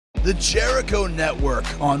The Jericho Network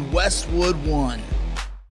on Westwood One.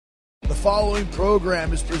 The following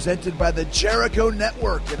program is presented by the Jericho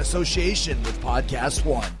Network in association with Podcast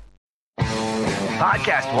One.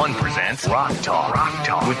 Podcast One presents Rock Talk. Rock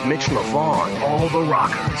Talk with Mitch LaFon. All the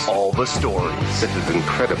rockers, all the stories. This is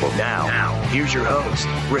incredible. Now, here's your host,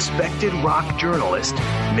 respected rock journalist,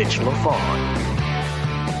 Mitch LaFon.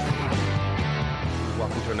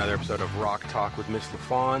 Welcome to another episode of Rock Talk with Mitch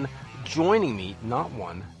LaFon. Joining me, not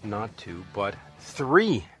one, not two, but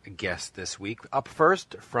three guests this week. Up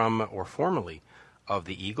first from, or formerly, of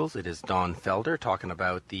the Eagles, it is Don Felder talking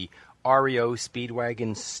about the REO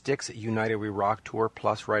Speedwagon Styx United We Rock Tour,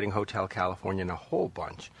 plus writing Hotel California and a whole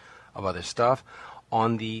bunch of other stuff.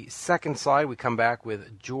 On the second side, we come back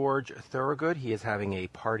with George Thorogood. He is having a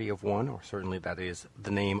party of one, or certainly that is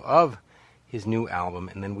the name of his new album.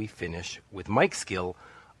 And then we finish with Mike Skill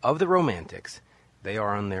of the Romantics. They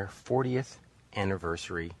are on their 40th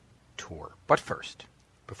anniversary tour. But first,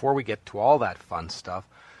 before we get to all that fun stuff,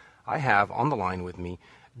 I have on the line with me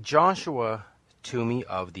Joshua Toomey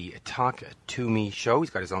of the Talk to Me show.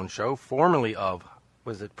 He's got his own show, formerly of,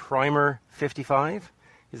 was it Primer 55?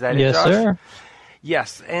 Is that it, Josh? Yes, sir.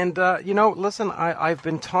 Yes, and, listen, I've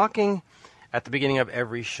been talking at the beginning of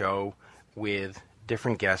every show with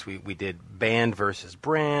different guests. We did band versus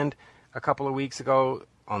brand a couple of weeks ago.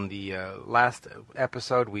 On the last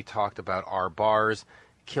episode, we talked about our bars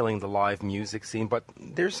killing the live music scene, but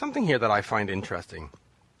there's something here that I find interesting.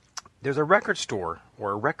 There's a record store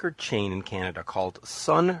or a record chain in Canada called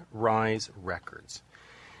Sunrise Records.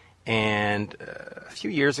 And a few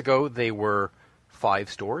years ago, they were 5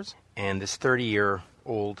 stores. And this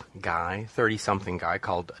 30-year-old guy, 30-something guy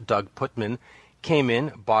called Doug Putman, came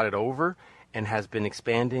in, bought it over, and has been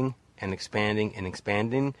expanding and expanding and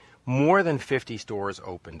expanding. More than 50 stores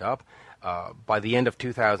opened up. By the end of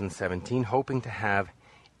 2017, hoping to have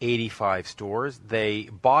 85 stores. They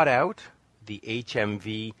bought out the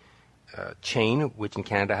HMV chain, which in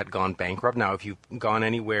Canada had gone bankrupt. Now, if you've gone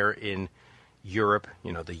anywhere in Europe,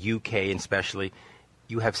 the UK especially,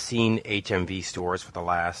 you have seen HMV stores for the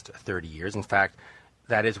last 30 years. In fact,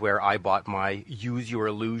 that is where I bought my Use Your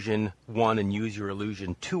Illusion 1 and Use Your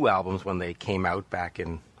Illusion 2 albums when they came out back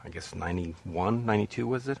in, I guess, 91, 92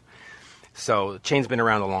 was it? So the chain's been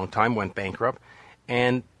around a long time, went bankrupt.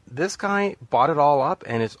 And this guy bought it all up,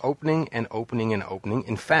 and it's opening and opening and opening.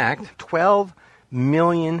 In fact, 12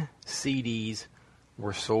 million CDs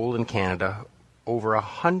were sold in Canada, over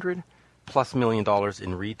 $100+ million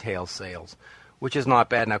in retail sales, which is not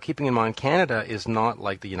bad. Now, keeping in mind, Canada is not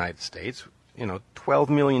like the United States. 12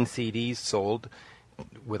 million CDs sold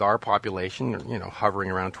with our population, hovering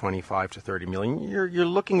around 25 to 30 million. You're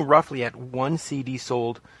looking roughly at 1 CD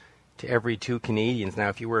sold to every 2 Canadians. Now,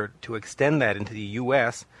 if you were to extend that into the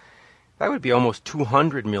U.S., that would be almost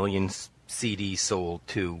 200 million CDs sold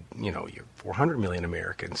to, your 400 million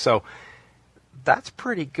Americans. So that's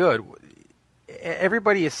pretty good.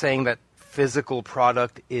 Everybody is saying that physical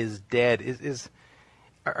product is dead.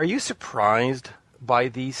 Are you surprised by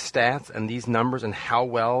these stats and these numbers and how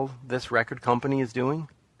well this record company is doing?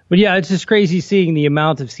 But yeah, it's just crazy seeing the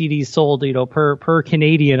amount of CDs sold, per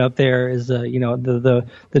Canadian up there is, the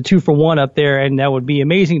 2-for-1 up there, and that would be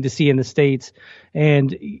amazing to see in the States.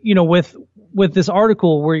 And, with this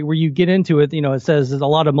article where you get into it, it says there's a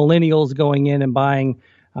lot of millennials going in and buying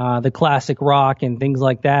the classic rock and things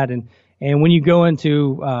like that. And when you go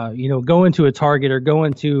into a Target or go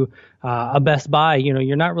into a Best Buy,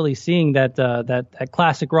 you're not really seeing that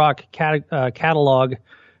classic rock catalog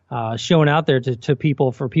shown out there to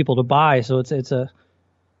people for people to buy. So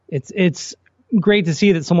it's great to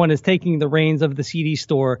see that someone is taking the reins of the CD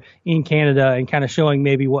store in Canada and kind of showing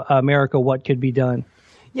maybe America what could be done.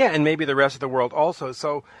 Yeah, and maybe the rest of the world also.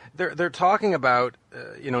 So they're talking about,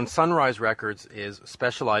 and Sunrise Records is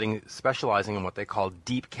specializing in what they call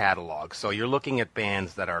deep catalogs. So you're looking at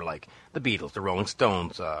bands that are like the Beatles, the Rolling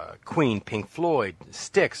Stones, Queen, Pink Floyd,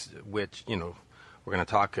 Styx, which, we're going to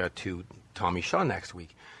talk to Tommy Shaw next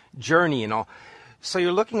week, Journey and all. So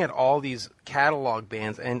you're looking at all these catalog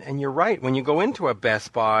bands, and you're right. When you go into a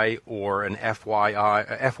Best Buy or an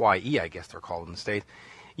FYE, I guess they're called in the States,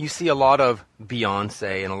 you see a lot of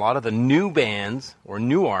Beyonce and a lot of the new bands or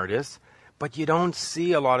new artists, but you don't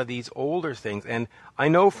see a lot of these older things. And I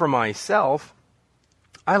know for myself,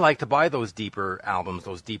 I like to buy those deeper albums,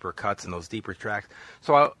 those deeper cuts and those deeper tracks.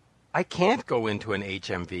 So I can't go into an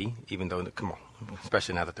HMV, even though, come on,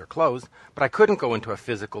 especially now that they're closed, but I couldn't go into a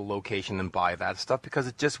physical location and buy that stuff because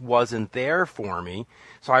it just wasn't there for me.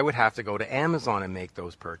 So I would have to go to Amazon and make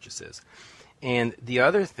those purchases. And the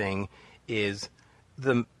other thing is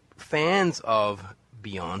the fans of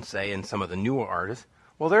Beyonce and some of the newer artists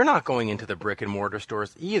Well, they're not going into the brick and mortar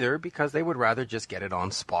stores either because they would rather just get it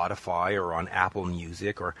on Spotify or on Apple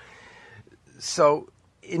Music. So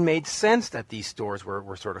it made sense that these stores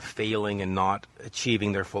were sort of failing and not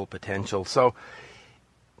achieving their full potential. So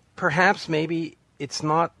perhaps maybe it's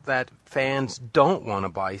not that fans don't want to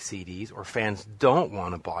buy CDs or fans don't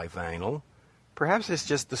want to buy vinyl. Perhaps it's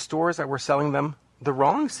just the stores that were selling them the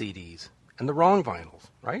wrong CDs and the wrong vinyls,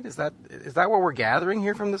 right? Is that what we're gathering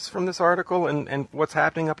here from this article and what's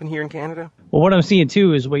happening up in here in Canada? Well, what I'm seeing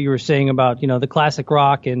too is what you were saying about, the classic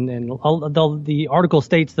rock and all the article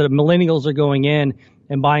states that millennials are going in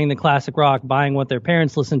and buying the classic rock, buying what their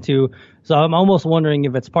parents listen to. So I'm almost wondering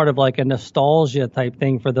if it's part of like a nostalgia type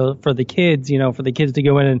thing for the kids, for the kids to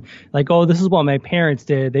go in and like, oh, this is what my parents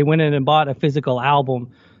did. They went in and bought a physical album.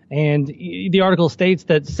 And the article states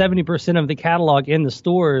that 70% of the catalog in the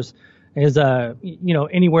stores is,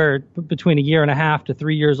 anywhere between a year and a half to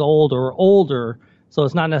 3 years old or older. So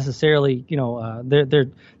it's not necessarily, they're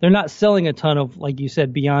not selling a ton of, like you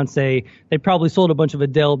said, Beyonce. They probably sold a bunch of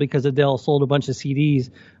Adele because Adele sold a bunch of CDs.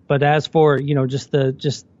 But as for, just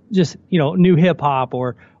new hip hop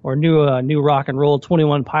or new rock and roll,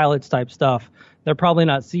 21 Pilots type stuff, they're probably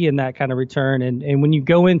not seeing that kind of return. And when you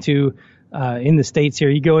go into, in the States here,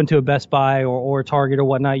 you go into a Best Buy or Target or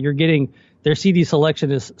whatnot, you're getting their CD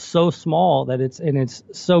selection is so small that it's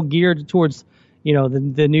so geared towards,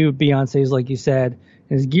 the new Beyoncés, like you said,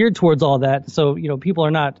 is geared towards all that. So, people are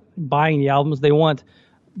not buying the albums they want.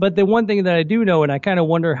 But the one thing that I do know, and I kind of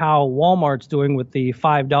wonder how Walmart's doing with the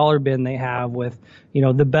 $5 bin they have with,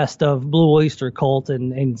 the best of Blue Oyster Cult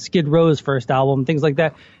and Skid Row's first album, things like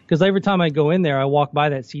that. Because every time I go in there, I walk by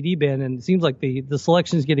that CD bin, and it seems like the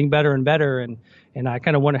selection is getting better and better. And I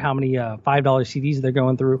kind of wonder how many $5 CDs they're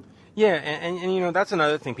going through. Yeah, and that's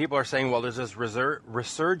another thing. People are saying, well, there's this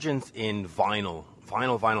resurgence in vinyl,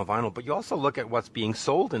 but you also look at what's being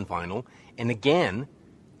sold in vinyl, and again,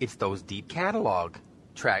 it's those deep catalog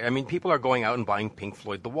tracks. I mean, people are going out and buying Pink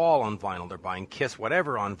Floyd The Wall on vinyl. They're buying Kiss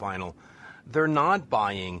whatever on vinyl. They're not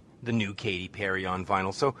buying the new Katy Perry on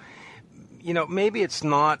vinyl. So, maybe it's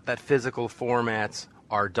not that physical formats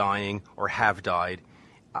are dying or have died.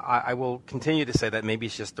 I will continue to say that maybe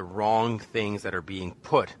it's just the wrong things that are being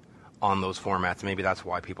put on those formats. Maybe that's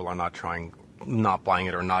why people are not buying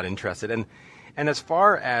it or not interested. And as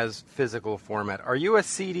far as physical format, are you a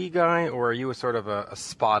CD guy or are you a sort of a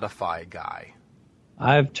Spotify guy?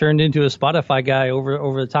 I've turned into a Spotify guy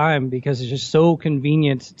over the time because it's just so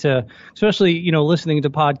convenient to, especially, listening to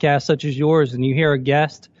podcasts such as yours, and you hear a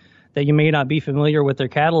guest that you may not be familiar with their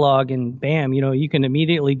catalog, and bam, you can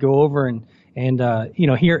immediately go over and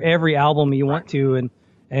hear every album you want to.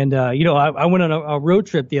 And I went on a road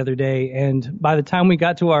trip the other day, and by the time we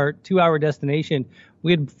got to our 2-hour destination,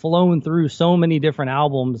 we had flown through so many different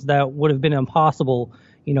albums that would have been impossible,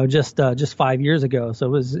 just 5 years ago.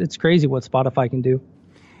 So it's crazy what Spotify can do.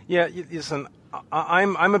 Yeah, listen,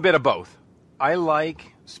 I'm a bit of both. I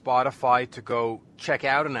like Spotify to go check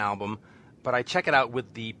out an album, but I check it out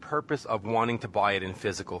with the purpose of wanting to buy it in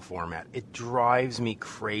physical format. It drives me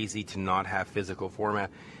crazy to not have physical format.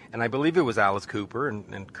 And I believe it was Alice Cooper,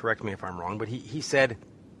 and correct me if I'm wrong, but he said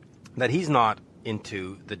that he's not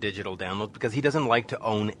into the digital downloads because he doesn't like to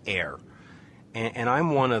own air. And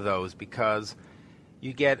I'm one of those because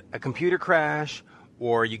you get a computer crash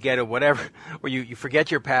or you get a whatever, or you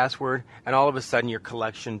forget your password, and all of a sudden your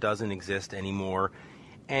collection doesn't exist anymore.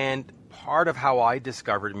 And part of how I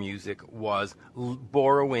discovered music was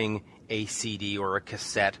borrowing a CD or a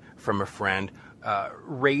cassette from a friend,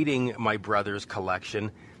 raiding my brother's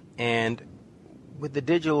collection. And with the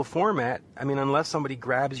digital format, I mean, unless somebody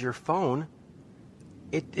grabs your phone,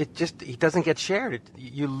 it doesn't get shared.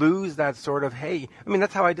 You lose that sort of, hey, I mean,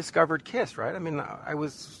 that's how I discovered Kiss, right? I mean, I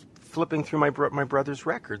was flipping through my brother's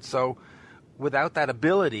records. So without that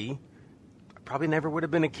ability, I probably never would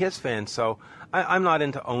have been a Kiss fan. So I'm not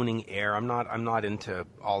into owning air. I'm not into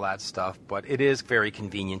all that stuff. But it is very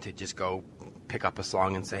convenient to just go pick up a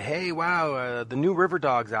song and say, hey, wow, the new River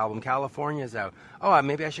Dogs album, California's out. Oh,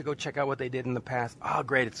 maybe I should go check out what they did in the past. Oh,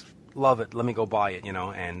 great, love it. Let me go buy it,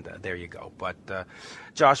 and there you go. But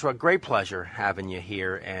Joshua, great pleasure having you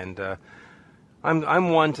here. And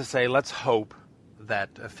I'm one to say, let's hope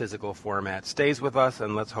that a physical format stays with us,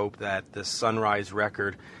 and let's hope that the Sunrise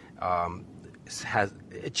record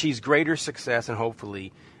achieves greater success and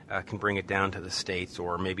hopefully can bring it down to the States,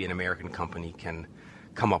 or maybe an American company can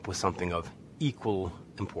come up with something of equal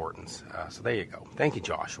importance. So there you go. Thank you,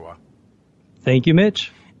 Joshua. Thank you,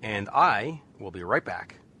 Mitch. And I will be right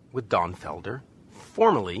back with Don Felder,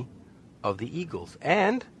 formerly of the Eagles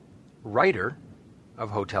and writer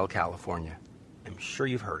of Hotel California. I'm sure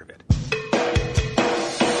you've heard of it.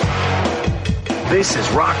 This is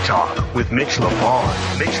Rock Talk with Mitch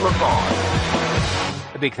LaFon. Mitch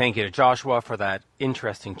LaFon. A big thank you to Joshua for that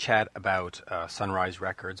interesting chat about Sunrise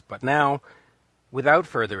Records. But now, without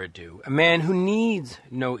further ado, a man who needs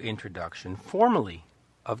no introduction, formerly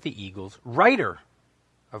of the Eagles, writer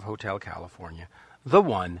of Hotel California, the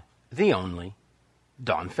one, the only,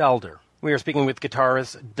 Don Felder. We are speaking with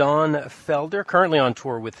guitarist Don Felder, currently on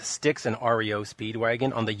tour with Styx and REO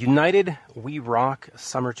Speedwagon on the United We Rock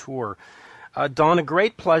Summer Tour. Don, a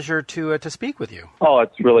great pleasure to speak with you. Oh,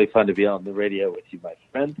 it's really fun to be on the radio with you, my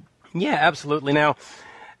friend. Yeah, absolutely. Now,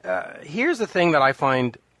 here's the thing that I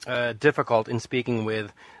find difficult in speaking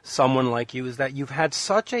with someone like you is that you've had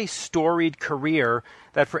such a storied career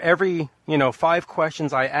that for every 5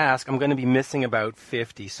 questions I ask, I'm going to be missing about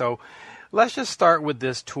 50. So let's just start with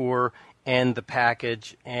this tour and the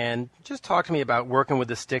package, and just talk to me about working with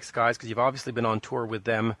the Styx guys, because you've obviously been on tour with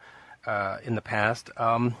them in the past.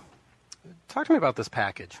 Talk to me about this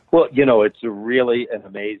package. Well, it's really an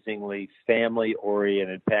amazingly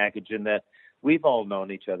family-oriented package in that we've all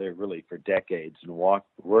known each other really for decades and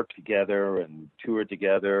worked together and toured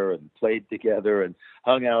together and played together and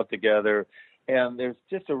hung out together. And there's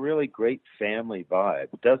just a really great family vibe.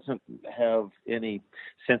 It doesn't have any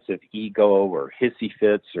sense of ego or hissy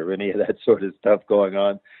fits or any of that sort of stuff going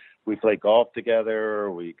on. We play golf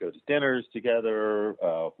together. We go to dinners together.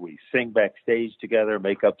 We sing backstage together,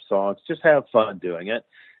 make up songs, just have fun doing it.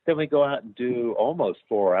 Then we go out and do almost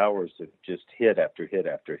 4 hours of just hit after hit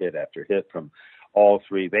after hit after hit from all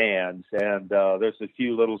 3 bands. And there's a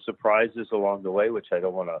few little surprises along the way, which I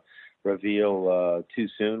don't want to reveal too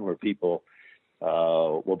soon, where people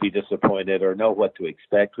will be disappointed or know what to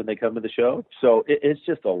expect when they come to the show. So it's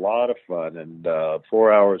just a lot of fun, and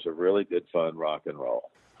 4 hours of really good fun rock and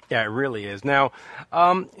roll. Yeah, it really is. Now,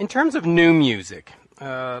 in terms of new music,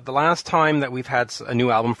 the last time that we've had a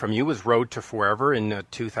new album from you was Road to Forever in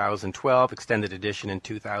 2012, extended edition in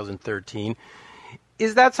 2013.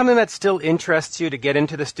 Is that something that still interests you, to get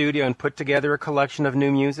into the studio and put together a collection of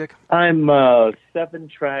new music? I'm 7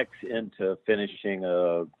 tracks into finishing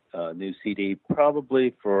a new CD,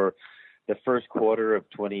 probably for the first quarter of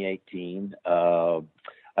 2018. I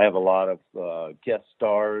have a lot of guest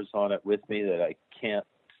stars on it with me that I can't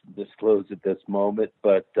disclose at this moment,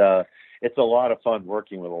 but it's a lot of fun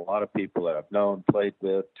working with a lot of people that I've known, played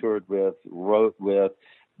with, toured with, wrote with,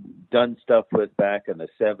 done stuff with back in the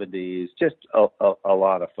 70s. Just a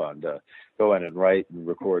lot of fun to go in and write and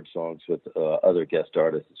record songs with other guest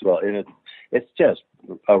artists as well. And it's just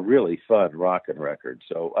a really fun rockin' record.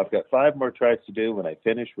 So I've got 5 more tracks to do when I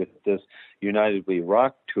finish with this United We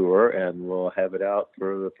Rock tour, and we'll have it out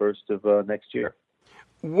for the first of next year.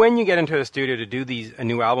 When you get into the studio to do a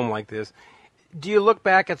new album like this, do you look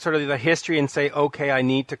back at sort of the history and say, okay, I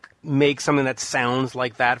need to make something that sounds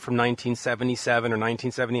like that from 1977 or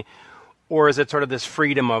 1970? Or is it sort of this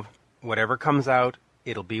freedom of whatever comes out,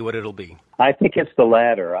 it'll be what it'll be? I think it's the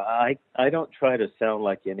latter. I don't try to sound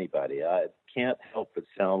like anybody. I can't help but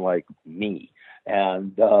sound like me.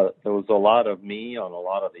 And there was a lot of me on a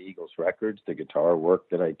lot of the Eagles records, the guitar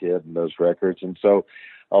work that I did in those records. And so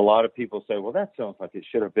a lot of people say, well, that sounds like it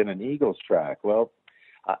should have been an Eagles track. Well,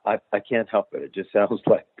 I can't help it. It just sounds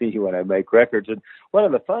like me when I make records. And one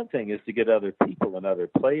of the fun things is to get other people and other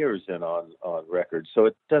players in on records, so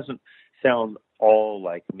it doesn't sound all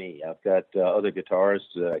like me. I've got other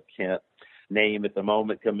guitarists that I can't name at the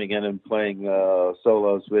moment coming in and playing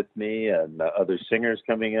solos with me, and other singers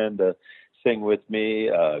coming in to sing with me,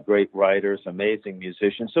 great writers, amazing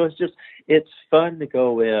musicians. So it's fun to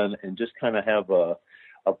go in and just kind of have a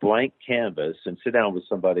blank canvas and sit down with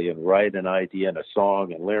somebody and write an idea and a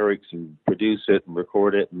song and lyrics and produce it and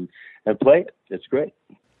record it and play it. It's great.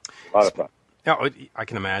 A lot of fun. Oh, I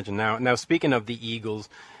can imagine. Now, speaking of the Eagles,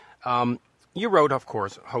 you wrote, of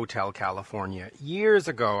course, Hotel California. Years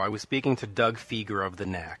ago, I was speaking to Doug Fieger of The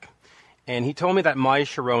Knack, and he told me that My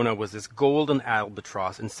Sharona was this golden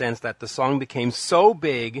albatross, in the sense that the song became so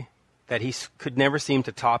big that he could never seem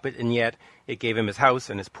to top it, and yet it gave him his house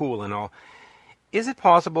and his pool and all. Is it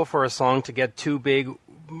possible for a song to get too big?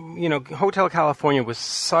 Hotel California was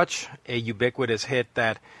such a ubiquitous hit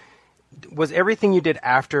that, was everything you did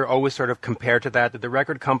after always sort of compared to that? Did the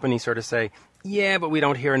record company sort of say, yeah, but we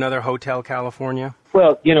don't hear another Hotel California?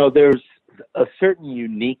 Well, there's a certain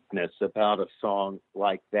uniqueness about a song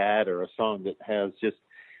like that, or a song that has just,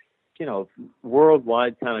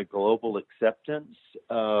 worldwide kind of global acceptance,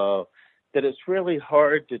 that it's really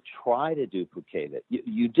hard to try to duplicate it.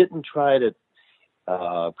 You didn't try to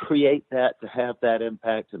create that to have that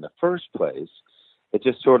impact in the first place. It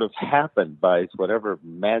just sort of happened by whatever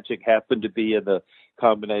magic happened to be in the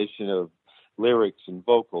combination of lyrics and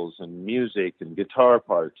vocals and music and guitar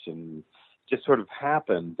parts, and just sort of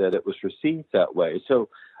happened that it was received that way. So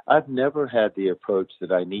I've never had the approach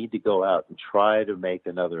that I need to go out and try to make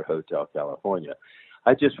another Hotel California.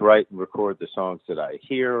 I just write and record the songs that I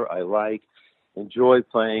hear, I like, enjoy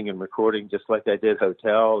playing and recording, just like I did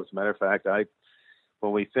Hotel. As a matter of fact,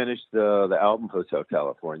 when we finished the album Hotel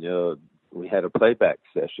California, we had a playback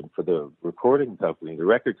session for the recording company, the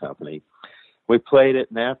record company. We played it,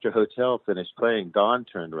 and after Hotel finished playing, Don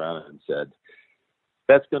turned around and said,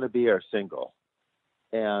 "That's going to be our single."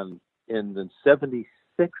 And in the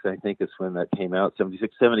 76, I think is when that came out,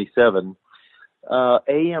 76, 77,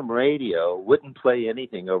 AM radio wouldn't play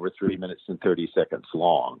anything over 3 minutes and 30 seconds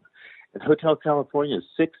long. And Hotel California is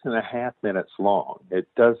 6.5 minutes long.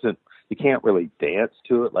 You can't really dance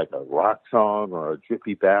to it like a rock song or a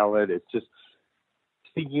drippy ballad. It's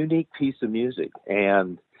a unique piece of music.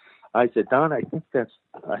 And I said, Don, I think that's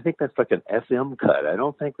like an FM cut. I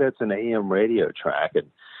don't think that's an AM radio track.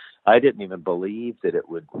 And I didn't even believe that it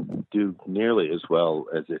would do nearly as well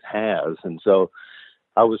as it has. And so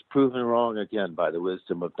I was proven wrong again by the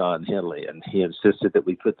wisdom of Don Henley, and he insisted that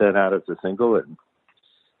we put that out as a single, and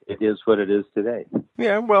it is what it is today.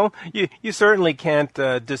 Yeah, well, you certainly can't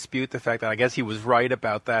dispute the fact that I guess he was right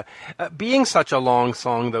about that. Being such a long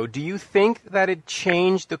song, though, do you think that it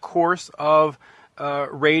changed the course of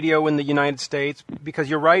radio in the United States? Because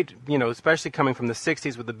you're right, especially coming from the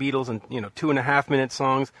 60s with the Beatles and, 2.5-minute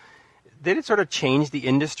songs, did it sort of change the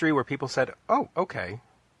industry where people said, oh, okay,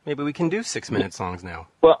 maybe we can do 6-minute songs now?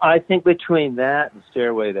 Well, I think between that and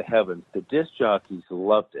Stairway to Heaven, the disc jockeys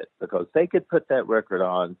loved it because they could put that record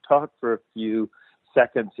on, talk for a few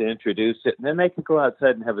seconds to introduce it, and then they could go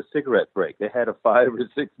outside and have a cigarette break. They had a 5 or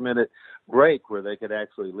 6 minute break where they could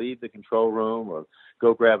actually leave the control room or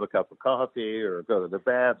go grab a cup of coffee or go to the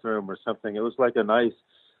bathroom or something. It was like a nice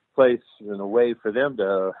place and a way for them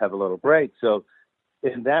to have a little break. So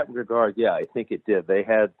in that regard, yeah, I think it did. They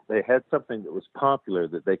had something that was popular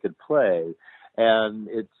that they could play, and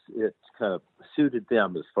it's kind of suited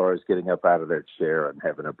them as far as getting up out of their chair and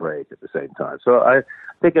having a break at the same time. So I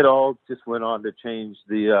think it all just went on to change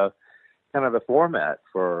the kind of the format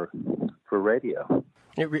for radio.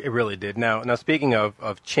 It really did. Now speaking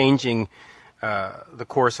of changing the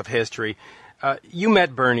course of history, you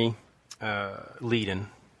met Bernie Leadon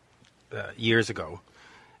years ago.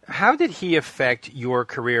 How did he affect your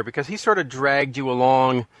career? Because he sort of dragged you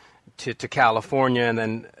along to California, and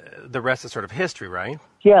then the rest is sort of history, right?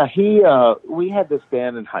 Yeah, we had this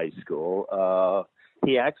band in high school.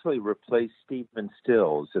 He actually replaced Stephen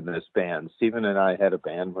Stills in this band. Stephen and I had a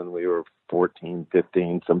band when we were 14,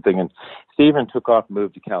 15, something, and Stephen took off and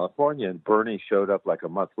moved to California, and Bernie showed up like a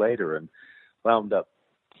month later and wound up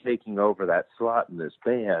taking over that slot in this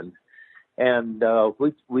band. And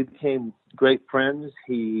we became great friends.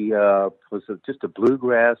 He was just a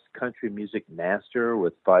bluegrass country music master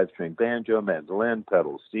with 5-string banjo, mandolin,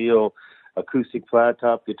 pedal steel, acoustic flat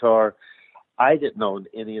top guitar. I didn't own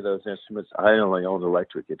any of those instruments. I only owned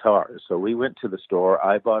electric guitars. So we went to the store.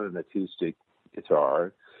 I bought an acoustic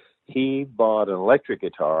guitar. He bought an electric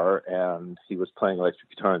guitar, and he was playing electric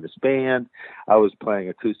guitar in this band. I was playing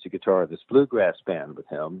acoustic guitar in this bluegrass band with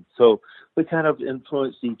him. So we kind of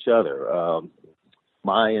influenced each other.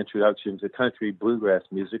 My introduction to country bluegrass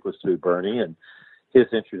music was through Bernie, and his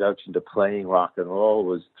introduction to playing rock and roll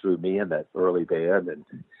was through me and that early band. And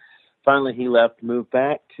finally he left, moved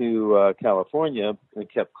back to California, and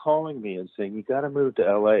kept calling me and saying, you got to move to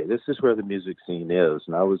L.A. This is where the music scene is.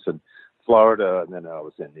 And I was in Florida, and then I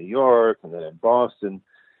was in New York, and then in Boston,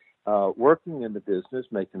 working in the business,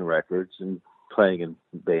 making records and playing in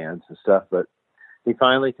bands and stuff. But he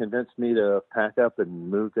finally convinced me to pack up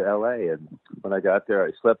and move to L.A. And when I got there,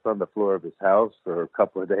 I slept on the floor of his house for a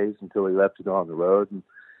couple of days until he left to go on the road, and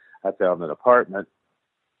I found an apartment.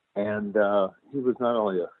 And he was not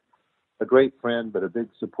only a great friend, but a big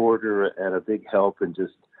supporter and a big help in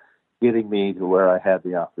just getting me to where I had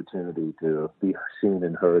the opportunity to be seen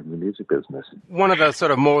and heard in the music business. One of the sort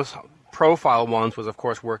of most profile ones was, of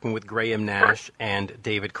course, working with Graham Nash and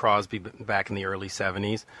David Crosby back in the early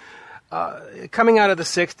 70s. Coming out of the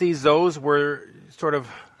 60s, those were sort of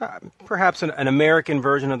perhaps an American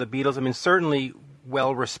version of the Beatles. I mean, certainly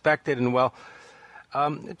well-respected and well.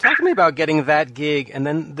 Talk to me about getting that gig and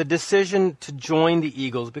then the decision to join the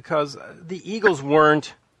Eagles, because the Eagles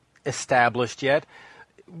weren't established yet.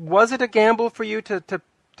 Was it a gamble for you to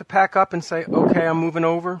pack up and say, okay, I'm moving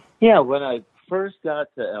over? Yeah, when I first got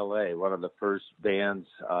to L.A., one of the first bands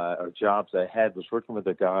or jobs I had was working with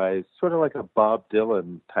a guy, sort of like a Bob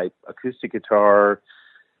Dylan type acoustic guitar,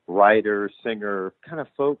 writer, singer, kind of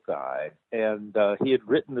folk guy. And he had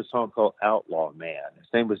written a song called Outlaw Man. His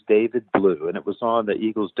name was David Blue, and it was on the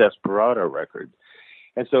Eagles' Desperado record.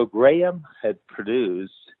 And so Graham had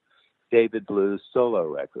produced David Blue's solo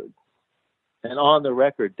record. And on the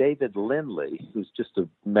record, David Lindley, who's just a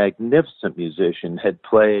magnificent musician, had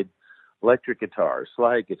played electric guitar,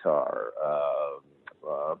 slide guitar,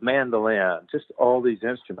 mandolin, just all these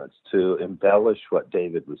instruments to embellish what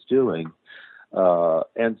David was doing.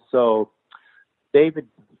 And so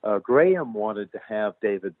Graham wanted to have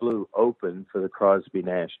David Blue open for the Crosby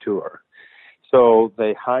Nash tour. So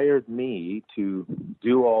they hired me to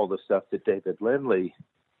do all the stuff that David Lindley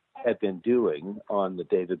had been doing on the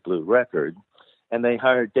David Blue record. And they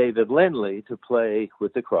hired David Lindley to play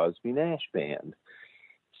with the Crosby Nash band.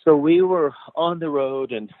 So we were on the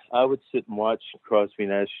road, and I would sit and watch Crosby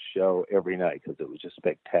Nash show every night because it was just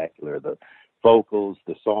spectacular. The vocals,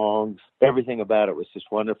 the songs, everything about it was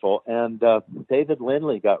just wonderful. And David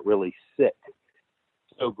Lindley got really sick.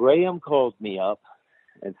 So Graham called me up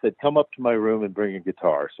and said, come up to my room and bring a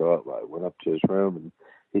guitar. So I went up to his room, and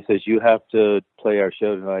he says, you have to play our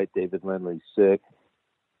show tonight. David Lindley's sick.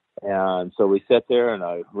 And so we sat there, and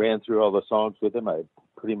I ran through all the songs with him. I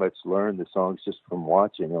pretty much learned the songs just from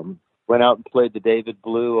watching them. Went out and played the David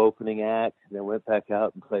Blue opening act, and then went back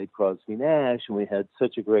out and played Crosby Nash, and we had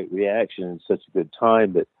such a great reaction and such a good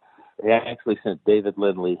time that they actually sent David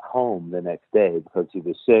Lindley home the next day because he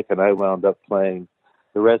was sick, and I wound up playing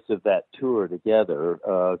the rest of that tour together,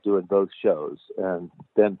 doing both shows. And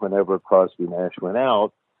then whenever Crosby Nash went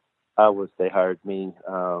out, they hired me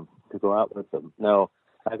to go out with them. Now,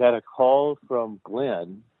 I got a call from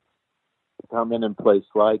Glenn to come in and play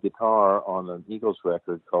slide guitar on an Eagles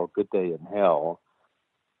record called Good Day in Hell.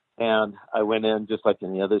 And I went in just like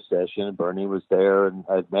any other session, and Bernie was there, and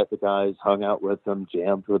I'd met the guys, hung out with them,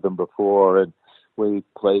 jammed with them before, and we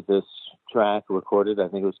played this track, recorded, I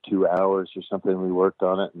think it was 2 hours or something. We worked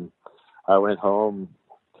on it, and I went home,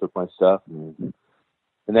 took my stuff, and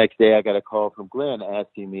the next day I got a call from Glenn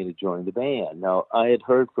asking me to join the band. Now, I had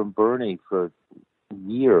heard from Bernie for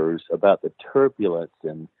years about the turbulence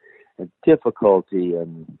and difficulty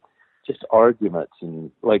and just arguments,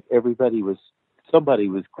 and like somebody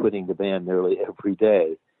was quitting the band nearly every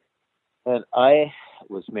day. And I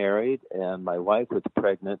was married, and my wife was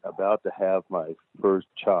pregnant, about to have my first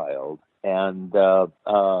child. And I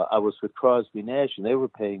was with Crosby Nash, and they were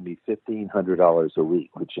paying me $1,500 a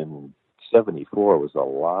week, which in '74 was a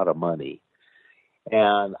lot of money.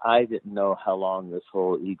 And I didn't know how long this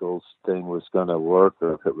whole Eagles thing was going to work,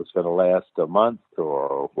 or if it was going to last a month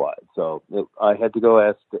or what. So I had to go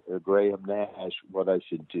ask Graham Nash what I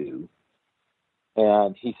should do.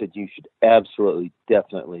 And he said, you should absolutely,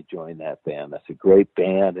 definitely join that band. That's a great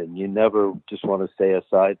band, and you never just want to stay a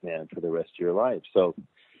sideman for the rest of your life. So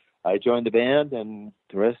I joined the band, and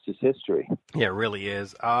the rest is history. Yeah, it really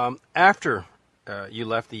is. After you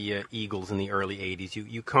left the Eagles in the early 80s,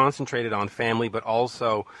 you concentrated on family, but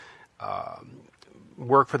also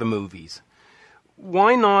work for the movies.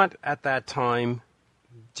 Why not, at that time,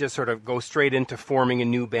 just sort of go straight into forming a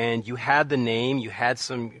new band? You had the name, you had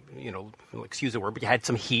some, excuse the word, but you had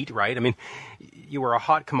some heat, right? I mean, you were a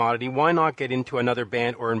hot commodity. Why not get into another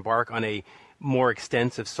band or embark on a more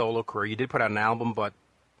extensive solo career? You did put out an album, but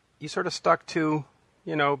you sort of stuck to,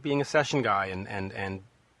 being a session guy and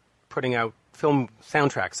putting out film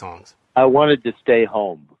soundtrack songs. I wanted to stay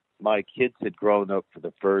home. My kids had grown up for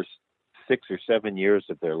the first 6 or 7 years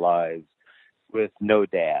of their lives with no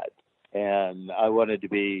dad. And I wanted to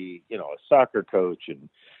be, a soccer coach and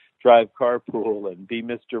drive carpool and be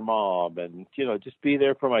Mr. Mom and, just be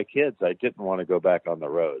there for my kids. I didn't want to go back on the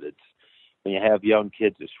road. When you have young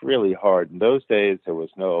kids, it's really hard. In those days, there was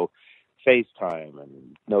no FaceTime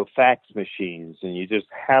and no fax machines, and you just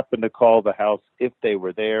happened to call the house if they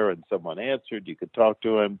were there and someone answered, you could talk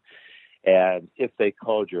to them. And if they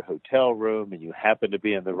called your hotel room and you happened to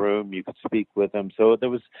be in the room, you could speak with them. So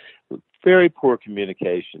there was very poor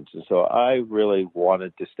communications. And so I really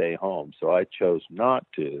wanted to stay home. So I chose not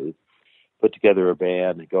to put together a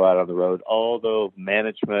band and go out on the road, although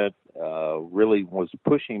management really was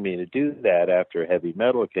pushing me to do that after heavy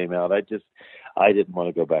metal came out. I didn't want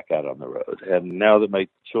to go back out on the road. And now that my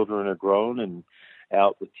children are grown and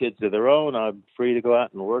out with kids of their own, I'm free to go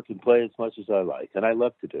out and work and play as much as I like, and I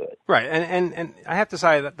love to do it. Right, and I have to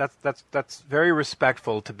say that's very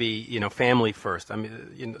respectful to be family first. I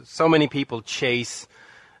mean, so many people chase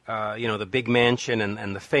the big mansion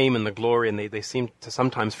and the fame and the glory, and they seem to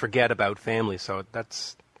sometimes forget about family. So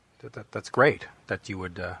that's great that you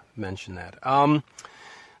would mention that.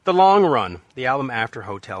 The Long Run, the album after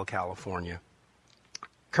Hotel California,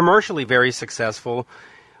 commercially very successful.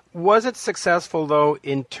 Was it successful, though,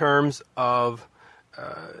 in terms of,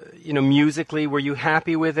 musically? Were you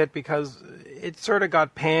happy with it? Because it sort of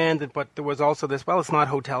got panned, but there was also this, well, it's not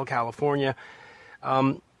Hotel California.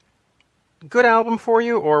 Good album for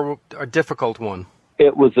you, or a difficult one?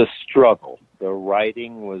 It was a struggle. The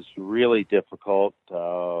writing was really difficult.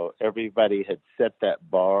 Everybody had set that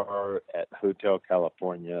bar at Hotel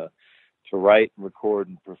California to write, record,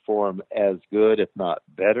 and perform as good, if not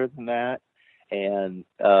better than that. And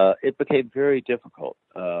it became very difficult.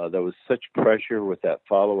 There was such pressure with that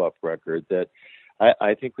follow-up record that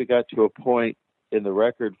I think we got to a point in the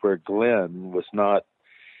record where Glenn was not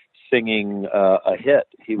singing a hit.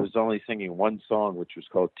 He was only singing one song, which was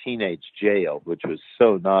called Teenage Jail, which was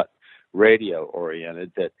so not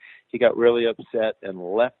radio-oriented that he got really upset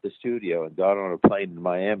and left the studio and got on a plane in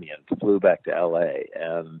Miami and flew back to L.A.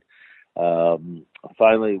 And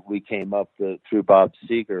finally, we came up through Bob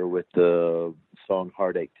Seger with the song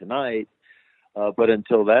Heartache Tonight. But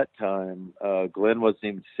until that time, Glenn wasn't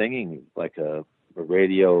even singing like a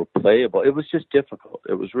radio playable. It was just difficult.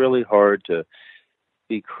 It was really hard to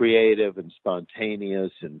be creative and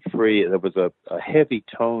spontaneous and free. There was a heavy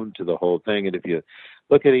tone to the whole thing. And if you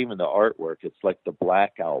look at even the artwork, it's like the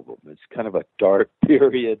Black Album. It's kind of a dark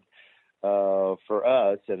period for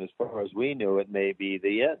us. And as far as we knew, it may be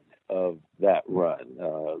the end of that run.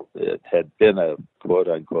 It had been a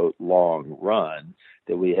quote-unquote long run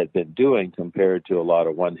that we had been doing compared to a lot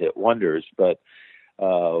of one-hit wonders. But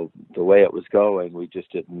the way it was going, we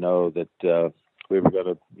just didn't know that we were going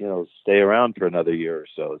to, stay around for another year or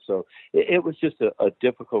so. So it was just a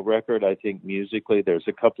difficult record. I think musically there's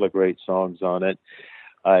a couple of great songs on it.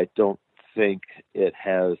 I don't think it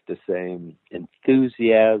has the same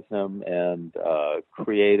enthusiasm and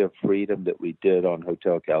creative freedom that we did on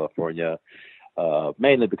Hotel California,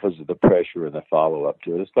 mainly because of the pressure and the follow-up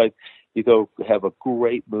to it. It's like you go have a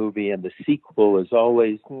great movie and the sequel is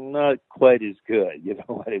always not quite as good, you know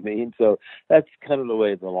what I mean? So that's kind of the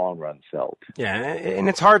way the long run felt. Yeah, and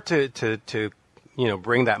it's hard to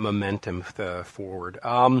bring that momentum forward.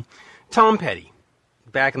 Tom Petty,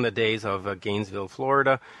 back in the days of Gainesville,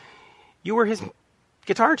 Florida, you were his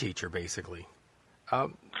guitar teacher, basically. I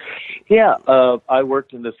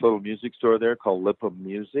worked in this little music store there called Lipham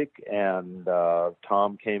Music, and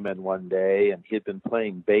Tom came in one day, and he'd been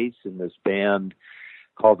playing bass in this band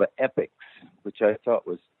called the Epics, which I thought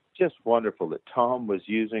was just wonderful, that Tom was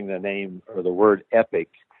using the name or the word epic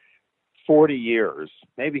 40 years,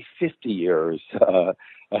 maybe 50 years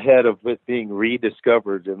ahead of it being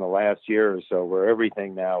rediscovered in the last year or so, where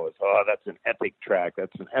everything now is, that's an epic track,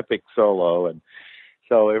 that's an epic solo. And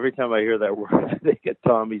so every time I hear that word, I think of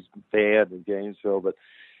Tommy's band in Gainesville. But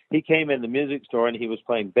he came in the music store and he was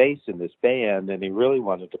playing bass in this band, and he really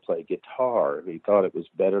wanted to play guitar. He thought it was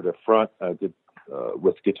better to front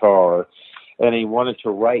with guitar, and he wanted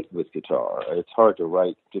to write with guitar. It's hard to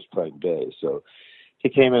write just playing bass. So he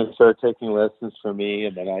came in and started taking lessons from me,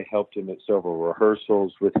 and then I helped him at several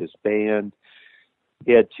rehearsals with his band.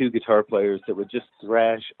 He had two guitar players that would just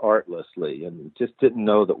thrash artlessly and just didn't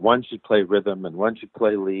know that one should play rhythm and one should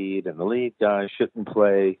play lead, and the lead guy shouldn't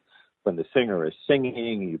play when the singer is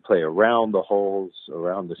singing. You play around the holes,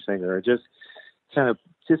 around the singer. It just kind of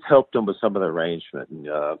just helped him with some of the arrangement.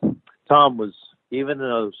 And Tom was, even in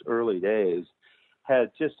those early days, had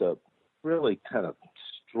just a really kind of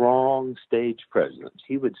strong stage presence.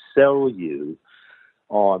 He would sell you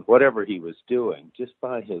on whatever he was doing just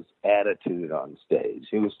by his attitude on stage.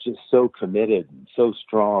 He was just so committed and so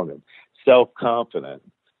strong and self-confident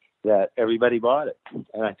that everybody bought it.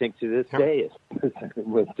 And I think to this day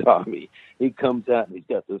with Tommy, he comes out and he's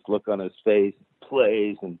got this look on his face,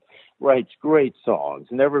 plays and writes great songs.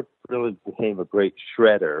 Never really became a great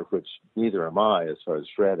shredder, which neither am I as far as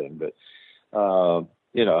shredding, but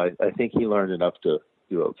I think he learned enough to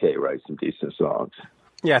do okay, write some decent songs.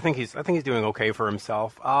 Yeah, I think he's doing okay for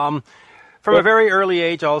himself. From a very early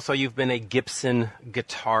age, also, you've been a Gibson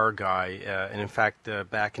guitar guy. And in fact,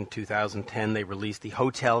 back in 2010, they released the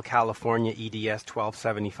Hotel California EDS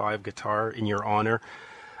 1275 guitar in your honor.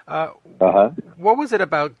 What was it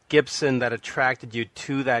about Gibson that attracted you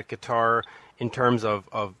to that guitar in terms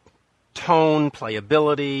of tone,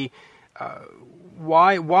 playability?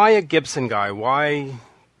 Why a Gibson guy? Why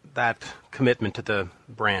that commitment to the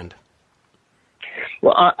brand?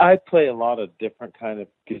 Well, I play a lot of different kind of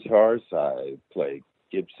guitars. I play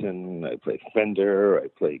Gibson, I play Fender, I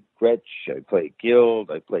play Gretsch, I play Guild,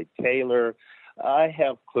 I play Taylor. I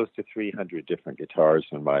have close to 300 different guitars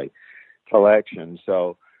in my collection.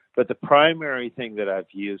 But the primary thing that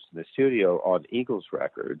I've used in the studio on Eagles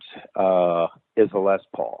records is a Les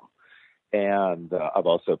Paul. And I've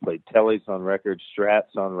also played Tellys on records,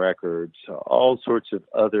 Strats on records, all sorts of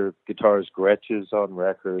other guitars, Gretsch's on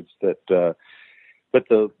records. But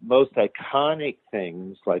the most iconic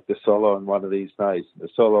things, like the solo on One of These Nights, the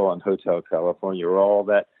solo on Hotel California, were all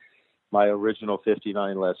that my original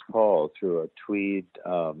 59 Les Paul through a Tweed,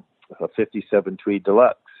 a 57 Tweed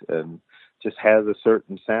Deluxe, and just has a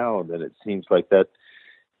certain sound. And it seems like that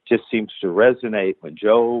just seems to resonate when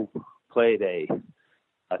Joe played a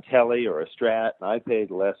Telly or a Strat, and I played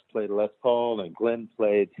a Les Paul, and Glenn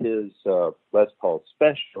played his Les Paul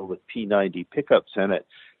Special with P90 pickups in it.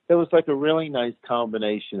 There was like a really nice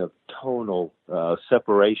combination of tonal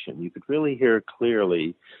separation. You could really hear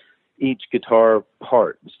clearly each guitar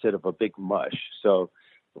part instead of a big mush. So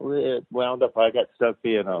it wound up, I got stuck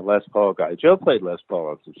being a Les Paul guy. Joe played Les Paul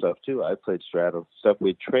on some stuff too. I played Strat on stuff.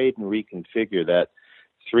 We'd trade and reconfigure that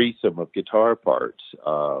threesome of guitar parts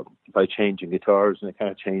by changing guitars, and it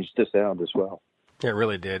kind of changed the sound as well. It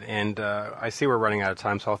really did. And I see we're running out of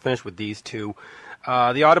time, so I'll finish with these two.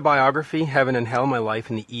 The autobiography, Heaven and Hell, My Life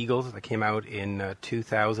in the Eagles, that came out in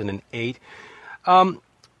 2008.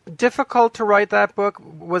 Difficult to write that book?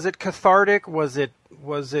 Was it cathartic? Was it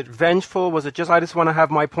vengeful? Was it just, I just want to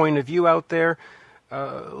have my point of view out there?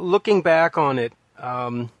 Looking back on it,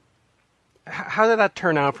 how did that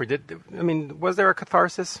turn out for you? Was there a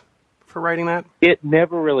catharsis for writing that? It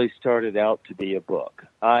never really started out to be a book.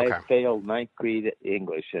 I failed ninth grade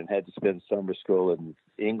English and had to spend summer school in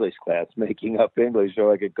English class making up English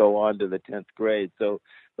so I could go on to the 10th grade. So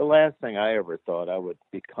the last thing I ever thought I would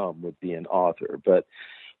become would be an author. But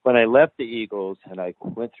when I left the Eagles and I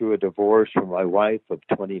went through a divorce from my wife of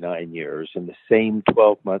 29 years in the same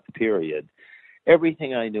 12-month period,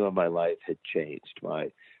 everything I knew in my life had changed.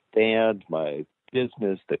 My band, my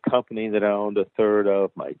business, the company that I owned a third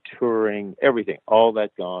of, my touring, everything, all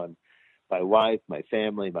that gone. My wife, my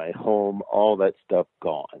family, my home, all that stuff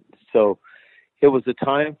gone. So it was a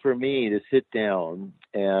time for me to sit down,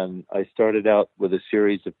 and I started out with a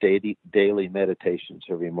series of daily meditations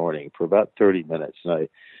every morning for about 30 minutes. And I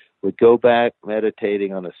would go back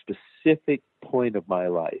meditating on a specific point of my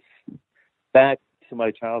life, back to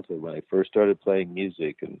my childhood when I first started playing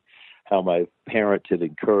music, and how my parents had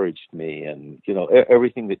encouraged me, and,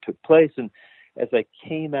 everything that took place. And as I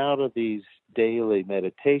came out of these daily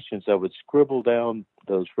meditations, I would scribble down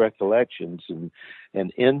those recollections and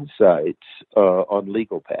insights on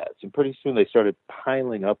legal pads. And pretty soon they started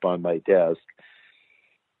piling up on my desk.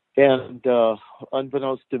 And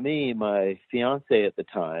unbeknownst to me, my fiance at the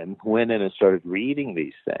time went in and started reading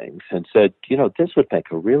these things and said, this would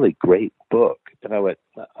make a really great book. And I went,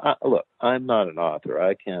 look, I'm not an author.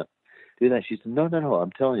 I can't do that. She said, no,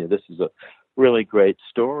 I'm telling you, this is a really great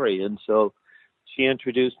story. And so she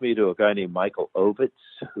introduced me to a guy named Michael Ovitz,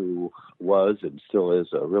 who was and still is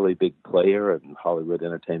a really big player in Hollywood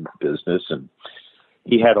entertainment business. And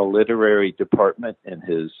he had a literary department in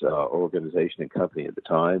his organization and company at the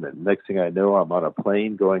time. And next thing I know, I'm on a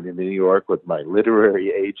plane going to New York with my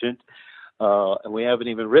literary agent. And we haven't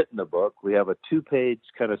even written the book. We have a 2-page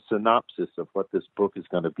kind of synopsis of what this book is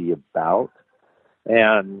going to be about.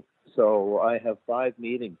 And so I have 5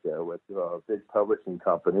 meetings there with big publishing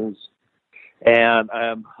companies. And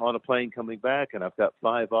I'm on a plane coming back, and I've got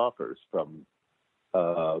 5 offers from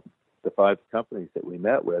the 5 companies that we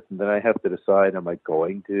met with. And then I have to decide, am I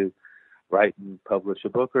going to write and publish a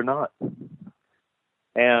book or not?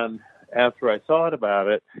 And after I thought about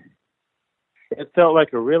it, it felt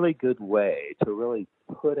like a really good way to really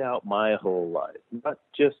put out my whole life, not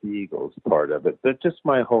just the Eagles part of it, but just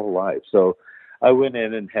my whole life. So I went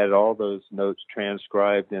in and had all those notes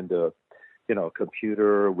transcribed into a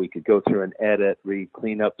computer. We could go through and edit,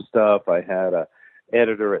 clean up stuff. I had a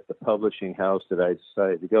editor at the publishing house that I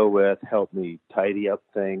decided to go with, help me tidy up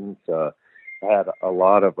things. I had a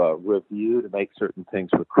lot of review to make certain things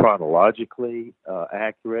were chronologically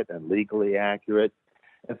accurate and legally accurate.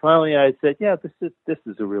 And finally I said, yeah, this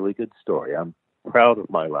is a really good story. I'm proud of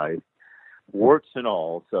my life, warts and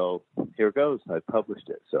all. So here goes. And I published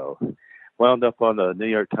it. So wound up on the New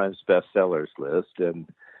York Times bestsellers list, and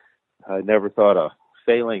I never thought a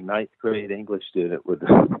failing 9th grade English student would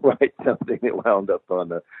write something that wound up on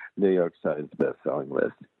the New York Times best-selling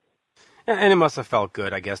list. And it must have felt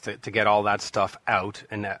good, I guess, to get all that stuff out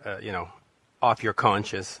and, off your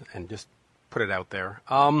conscience and just put it out there.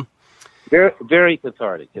 Very, very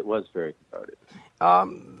cathartic. It was very cathartic.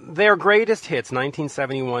 Their greatest hits,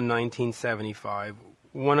 1971, 1975,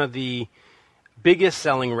 one of the biggest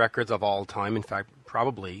selling records of all time, in fact,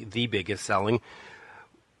 probably the biggest selling.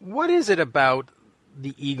 What is it about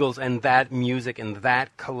the Eagles and that music and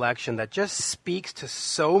that collection that just speaks to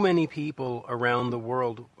so many people around the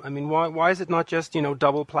world? I mean, why is it not just,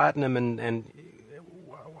 double platinum and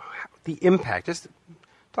the impact? Just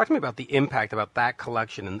talk to me about the impact about that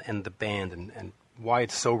collection and the band and why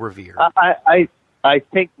it's so revered. I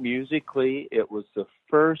think musically it was the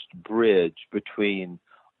first bridge between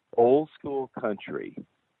old school country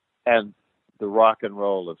and the rock and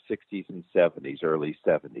roll of 60s and 70s, early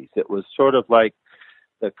 70s. It was sort of like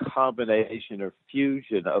the combination or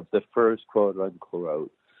fusion of the first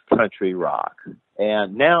quote-unquote country rock.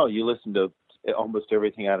 And now you listen to almost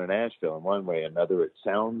everything out of Nashville in one way or another. It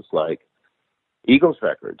sounds like Eagles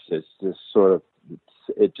records. It's just sort of,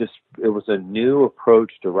 it was a new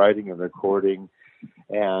approach to writing and recording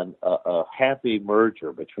and a happy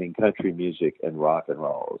merger between country music and rock and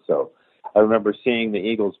roll. So I remember seeing the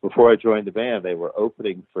Eagles before I joined the band. They were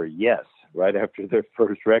opening for Yes right after their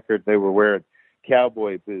first record. They were wearing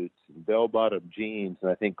cowboy boots and bell-bottom jeans,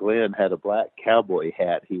 and I think Glenn had a black cowboy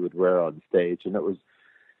hat he would wear on stage, and it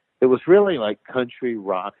was really like country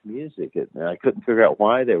rock music, and I couldn't figure out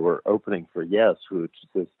why they were opening for Yes, which is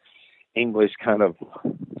this English kind of,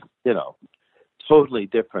 totally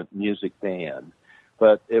different music band.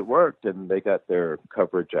 But it worked, and they got their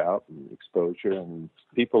coverage out and exposure, and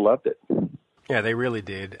people loved it. Yeah, they really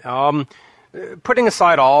did. Putting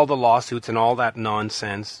aside all the lawsuits and all that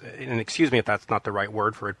nonsense, and excuse me if that's not the right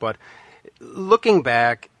word for it, but looking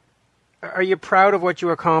back, are you proud of what you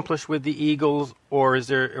accomplished with the Eagles, or is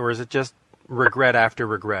it just regret after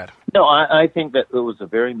regret? No, I think that it was a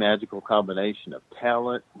very magical combination of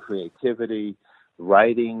talent, creativity,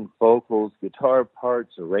 writing, vocals, guitar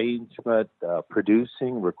parts, arrangement,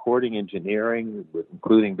 producing, recording, engineering,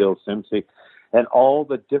 including Bill Simsek, and all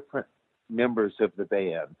the different members of the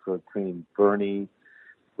band, between Bernie,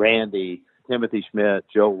 Randy, Timothy Schmidt,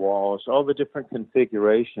 Joe Walsh, all the different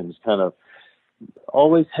configurations kind of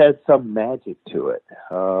always had some magic to it.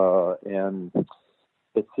 And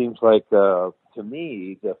it seems like, to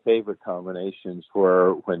me, the favorite combinations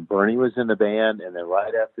were when Bernie was in the band, and then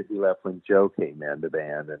right after he left when Joe came in the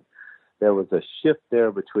band. And there was a shift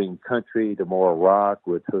there between country to more rock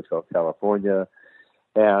with Hotel California.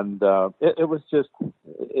 And it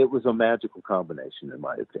was a magical combination, in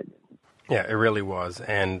my opinion. Yeah, it really was.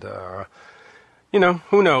 And,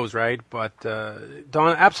 who knows, right? But,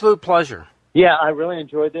 Don, absolute pleasure. Yeah, I really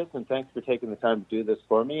enjoyed this, and thanks for taking the time to do this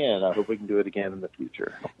for me, and I hope we can do it again in the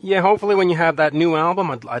future. Yeah, hopefully when you have that new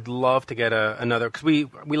album, I'd love to get another, because we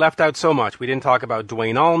left out so much. We didn't talk about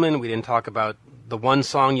Duane Allman. We didn't talk about the one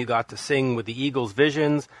song you got to sing with the Eagles,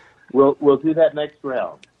 Visions. We'll do that next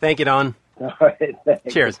round. Thank you, Don. All right,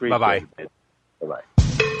 thanks. Cheers. Bye-bye. Bye-bye.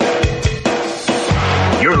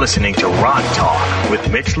 You're listening to Rock Talk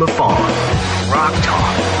with Mitch LaFon. Rock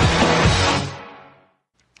Talk.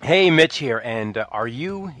 Hey, Mitch here, and are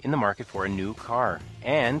you in the market for a new car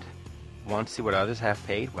and want to see what others have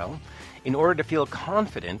paid? Well, in order to feel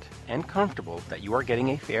confident and comfortable that you are getting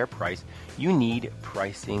a fair price, you need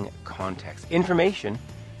pricing context, information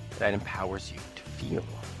that empowers you to feel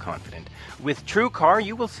confident. With TrueCar,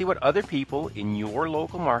 you will see what other people in your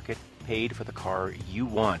local market paid for the car you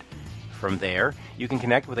want. From there, you can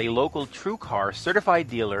connect with a local TrueCar certified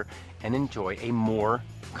dealer and enjoy a more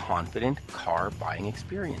confident car buying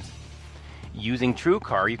experience. Using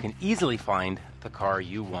TrueCar, you can easily find the car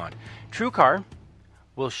you want. TrueCar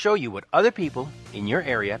will show you what other people in your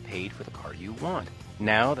area paid for the car you want.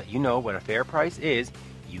 Now that you know what a fair price is,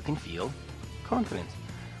 you can feel confident.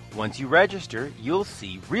 Once you register, you'll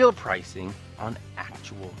see real pricing on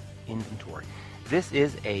actual inventory. This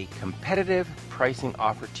is a competitive pricing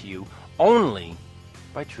offer to you only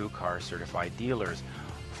by TrueCar certified dealers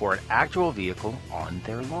for an actual vehicle on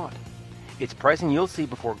their lot. It's pricing you'll see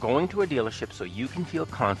before going to a dealership so you can feel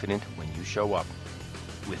confident when you show up.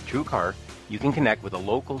 With TrueCar, you can connect with a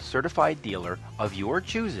local certified dealer of your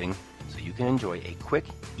choosing so you can enjoy a quick,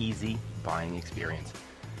 easy buying experience.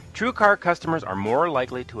 TrueCar customers are more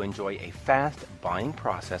likely to enjoy a fast buying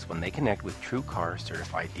process when they connect with TrueCar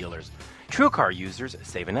certified dealers. TrueCar users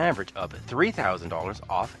save an average of $3,000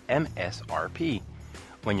 off MSRP.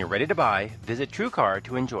 When you're ready to buy, visit TrueCar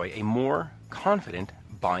to enjoy a more confident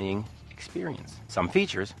buying experience. Some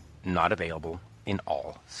features not available in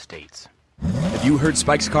all states. Have you heard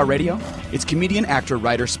Spike's Car Radio? It's comedian, actor,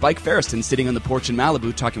 writer Spike Ferriston sitting on the porch in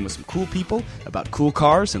Malibu talking with some cool people about cool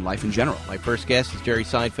cars and life in general. My first guest is Jerry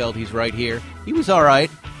Seinfeld. He's right here. He was all right.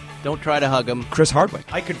 Don't try to hug him. Chris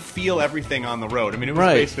Hardwick. I could feel everything on the road. I mean, it was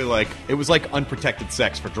Right. basically like unprotected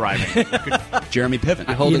sex for driving. Jeremy Piven.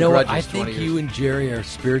 Holding You know what? grudges I 20 think years. you and Jerry are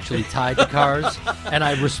spiritually tied to cars, and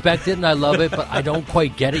I respect it and I love it, but I don't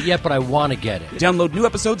quite get it yet, but I want to get it. Download new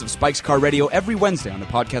episodes of Spike's Car Radio every Wednesday on the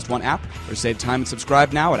Podcast One app, or save time and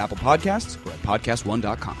subscribe now at Apple Podcasts or at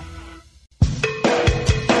podcastone.com.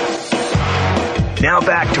 Now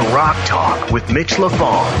back to Rock Talk with Mitch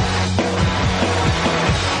LaFon.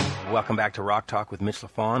 Welcome back to Rock Talk with Mitch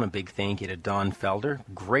LaFon. A big thank you to Don Felder.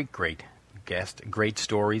 Great guest. Great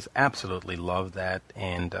stories. Absolutely love that.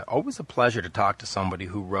 And always a pleasure to talk to somebody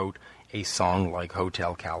who wrote a song like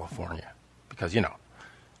Hotel California. Because,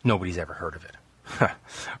 nobody's ever heard of it.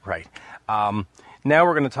 Right. Now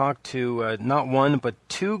we're going to talk to not one, but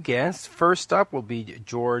two guests. First up will be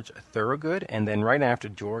George Thorogood, and then right after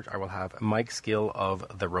George, I will have Mike Skill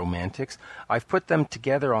of The Romantics. I've put them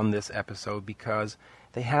together on this episode because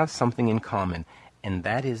they have something in common, and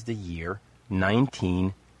that is the year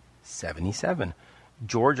 1977.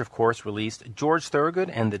 George, of course, released George Thorogood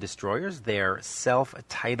and the Destroyers, their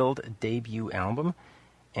self-titled debut album,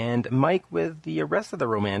 and Mike with the rest of the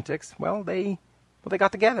Romantics, they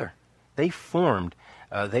got together. They formed.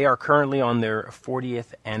 They are currently on their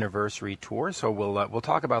 40th anniversary tour, so we'll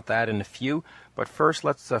talk about that in a few. But first,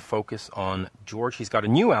 let's focus on George. He's got a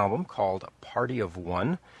new album called Party of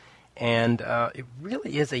One, and it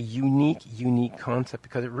really is a unique concept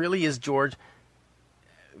because it really is George.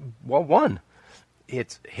 One.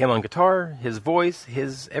 It's him on guitar, his voice,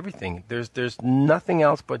 his everything. There's nothing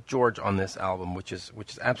else but George on this album, which is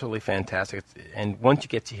absolutely fantastic. And once you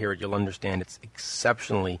get to hear it, you'll understand it's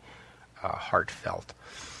exceptionally heartfelt.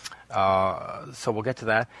 So we'll get to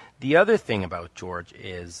that. The other thing about George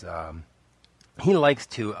is he likes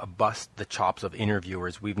to bust the chops of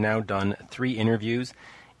interviewers. We've now done 3 interviews,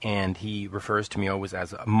 and he refers to me always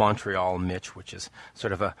as Montreal Mitch, which is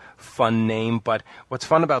sort of a fun name. But what's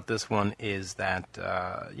fun about this one is that,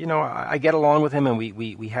 I get along with him, and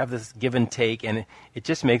we have this give and take, and it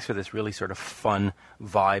just makes for this really sort of fun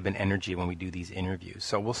vibe and energy when we do these interviews.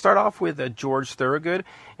 So we'll start off with George Thorogood,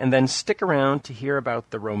 and then stick around to hear about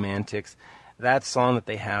the Romantics, that song that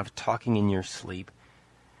they have, Talking in Your Sleep.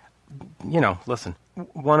 Listen,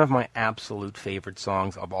 one of my absolute favorite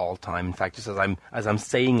songs of all time. In fact, just as I'm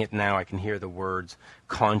saying it now, I can hear the words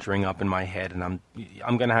conjuring up in my head, and I'm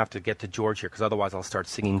going to have to get to George here, because otherwise I'll start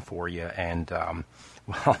singing for you, and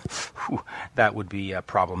that would be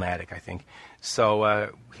problematic, I think. So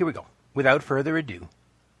here we go. Without further ado,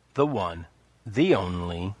 the one, the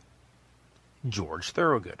only, George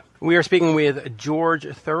Thorogood. We are speaking with George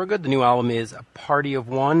Thorogood. The new album is Party of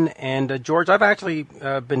One. And George, I've actually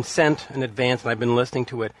been sent in advance, and I've been listening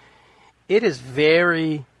to it. It is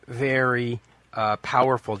very, very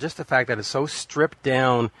powerful. Just the fact that it's so stripped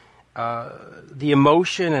down, the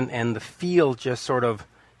emotion and the feel just sort of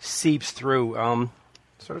seeps through.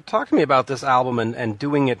 Sort of talk to me about this album and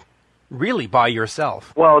doing it really by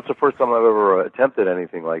yourself. Well, it's the first time I've ever attempted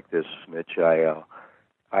anything like this, Mitch. I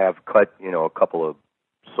have cut, a couple of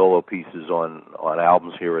solo pieces on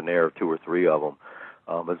albums here and there, 2 or 3 of them.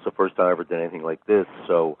 It's the first time I ever did anything like this.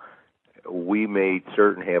 So we made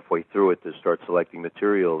certain halfway through it to start selecting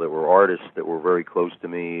material that were artists that were very close to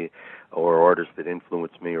me, or artists that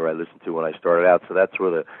influenced me or I listened to when I started out. So that's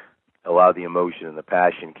where a lot of the emotion and the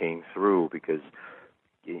passion came through, because,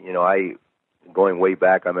 going way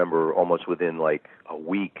back, I remember almost within like a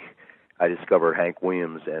week, I discovered Hank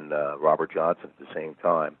Williams and Robert Johnson at the same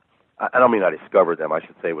time. I don't mean I discovered them. I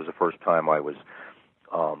should say it was the first time I was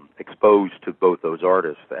exposed to both those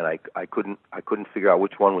artists, and I couldn't figure out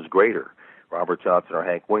which one was greater, Robert Johnson or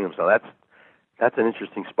Hank Williams. Now that's an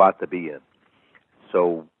interesting spot to be in.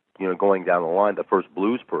 So going down the line, the first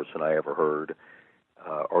blues person I ever heard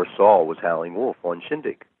or saw was Howlin' Wolf on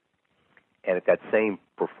Shindig, and at that same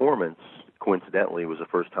performance, coincidentally, was the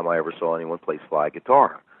first time I ever saw anyone play slide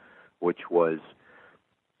guitar, which was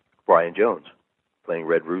Brian Jones playing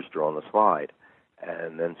Red Rooster on the slide.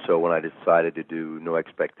 And then so when I decided to do No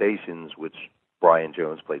Expectations, which Brian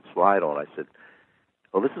Jones played slide on, I said,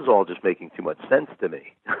 well, this is all just making too much sense to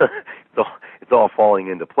me. It's all falling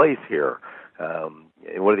into place here.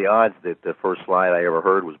 And what are the odds that the first slide I ever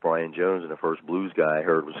heard was Brian Jones, and the first blues guy I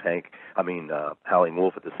heard was Howlin'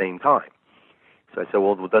 Wolf at the same time? So I said,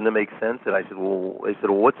 well, doesn't it make sense? And I said, they said,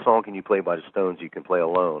 what song can you play by the Stones you can play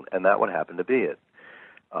alone? And that would happen to be it.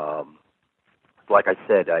 Like I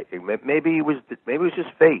said, maybe it was just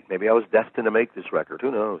fate. Maybe I was destined to make this record.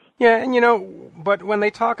 Who knows? Yeah, and but when they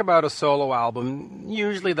talk about a solo album,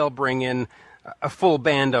 usually they'll bring in a full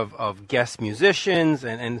band of guest musicians,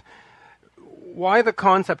 and why the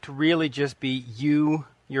concept to really just be you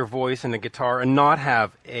your voice and a guitar and not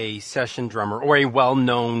have a session drummer or a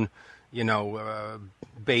well-known,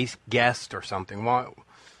 bass guest or something?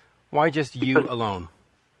 Why just you alone?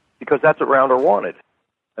 Because that's what Rounder wanted,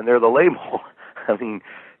 and they're the label. I mean,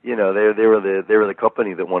 they were the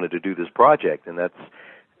company that wanted to do this project, and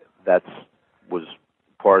that's was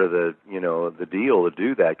part of the the deal to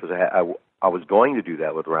do that, because I was going to do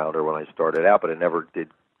that with Rounder when I started out, but it never did.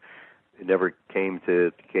 It never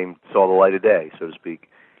saw the light of day, so to speak.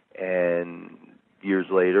 And years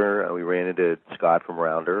later, we ran into Scott from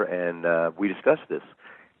Rounder, and we discussed this,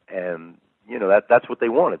 and that's what they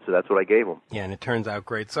wanted, so that's what I gave them. Yeah, and it turns out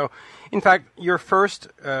great. So, in fact, your first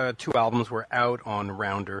 2 albums were out on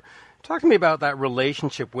Rounder. Talk to me about that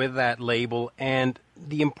relationship with that label and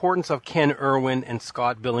the importance of Ken Irwin and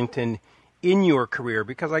Scott Billington in your career,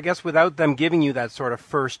 because I guess without them giving you that sort of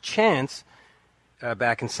first chance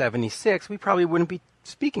back in '76, we probably wouldn't be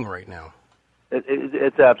speaking right now.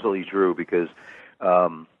 It's absolutely true, because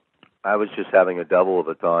I was just having a devil of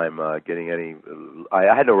a time getting any.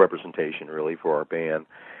 I had no representation really for our band.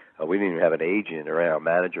 We didn't even have an agent or a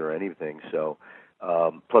manager or anything. So,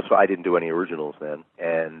 plus I didn't do any originals then.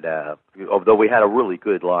 And although we had a really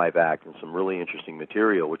good live act and some really interesting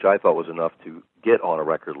material, which I thought was enough to get on a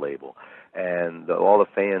record label, and all the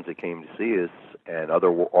fans that came to see us and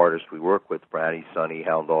other artists we work with, Brownie, Sonny,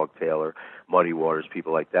 Hound Dog Taylor, Muddy Waters,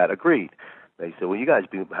 people like that, agreed. They said, well, you guys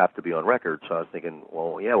have to be on record. So I was thinking,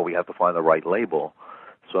 well, we have to find the right label.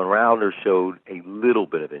 So Rounder showed a little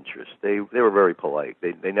bit of interest. They were very polite.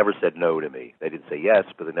 They never said no to me. They didn't say yes,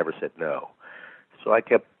 but they never said no. So I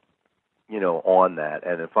kept, on that.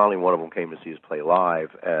 And then finally one of them came to see us play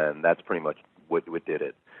live, and that's pretty much what did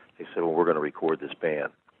it. They said, well, we're going to record this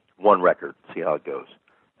band. One record, see how it goes.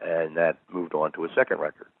 And that moved on to a second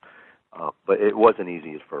record. But it wasn't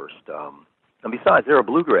easy at first. And besides, they're a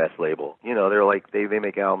bluegrass label. They're like they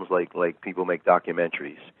make albums like people make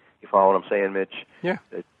documentaries. You follow what I'm saying, Mitch? Yeah.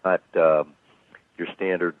 It's not your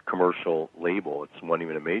standard commercial label. It's not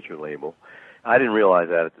even a major label. I didn't realize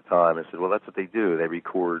that at the time. I said, well, that's what they do. They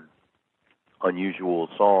record unusual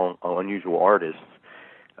artists,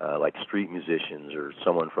 like street musicians or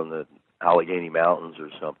someone from the Allegheny Mountains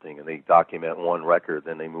or something, and they document one record,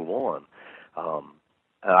 then they move on.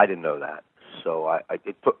 And I didn't know that. So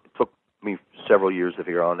it took me several years to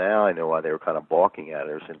figure out. Now I know why they were kind of balking at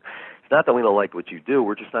us. And it's not that we don't like what you do,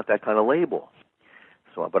 we're just not that kind of label.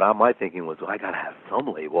 So, but my thinking was, I got to have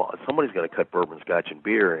some label. Somebody's going to cut bourbon, scotch, and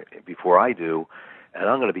beer before I do, and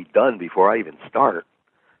I'm going to be done before I even start.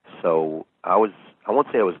 So I won't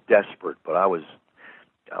say I was desperate, but I was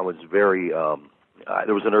very,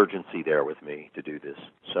 there was an urgency there with me to do this.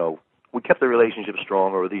 So we kept the relationship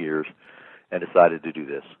strong over the years and decided to do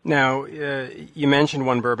this. Now, you mentioned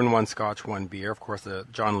One Bourbon, One Scotch, One Beer, of course, the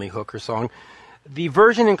John Lee Hooker song. The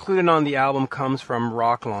version included on the album comes from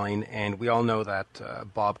Rockline, and we all know that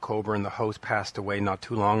Bob Coburn, the host, passed away not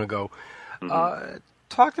too long ago. Mm-hmm.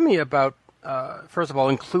 Talk to me about, first of all,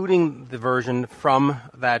 including the version from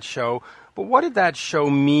that show, but what did that show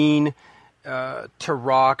mean to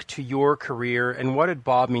rock, to your career, and what did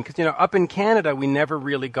Bob mean? Because, up in Canada, we never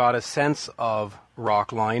really got a sense of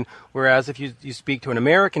Rockline, whereas if you speak to an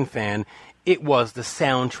American fan, it was the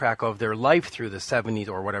soundtrack of their life through the 70s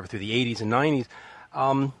or whatever, through the 80s and 90s.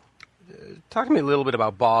 Talk to me a little bit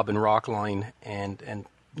about Bob and Rockline and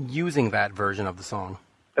using that version of the song.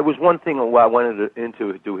 It was one thing when I went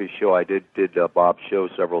into do his show. I did Bob's show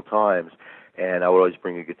several times, and I would always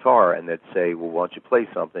bring a guitar, and they'd say, well, why don't you play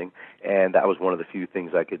something? And that was one of the few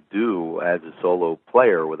things I could do as a solo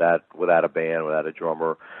player without a band, without a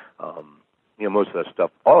drummer. Most of that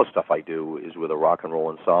stuff, all the stuff I do is with a rock and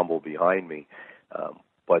roll ensemble behind me.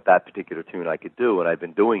 But that particular tune I could do, and I've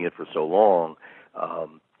been doing it for so long.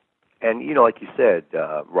 And like you said,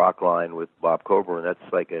 Rockline with Bob Coburn,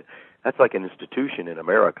 that's like an institution in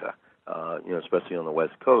America, especially on the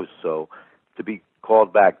West Coast. So to be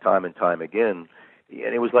called back time and time again,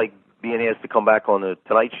 and it was like being asked to come back on the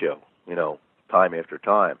Tonight Show, time after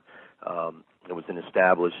time. It was an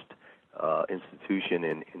established institution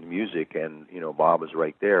in music, and Bob was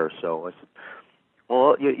right there. So I said,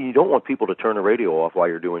 well, you don't want people to turn the radio off while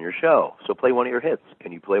you're doing your show, so play one of your hits.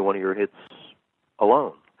 Can you play one of your hits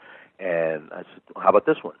alone? And I said, how about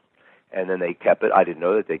this one? And then they kept it. I didn't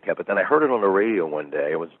know that they kept it. Then I heard it on the radio one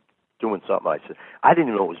day. I was doing something. I said, I didn't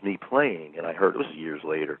even know it was me playing, and I heard it was years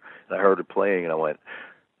later, and I heard it playing, and I went,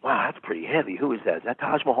 wow, that's pretty heavy. Who is that? Is that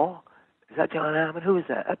Taj Mahal? Is that John Hammond? Who is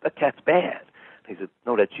that? That cat's bad. He said,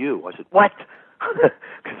 no, that's you. I said, what?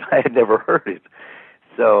 Because I had never heard it.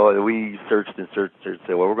 So we searched and said,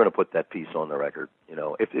 well, we're going to put that piece on the record,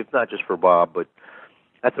 if not just for Bob, but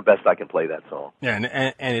That's the best I can play that song. Yeah,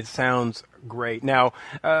 and it sounds great. Now,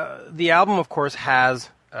 the album, of course, has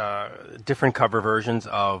different cover versions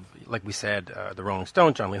of, like we said, the Rolling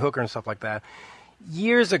Stones, John Lee Hooker, and stuff like that.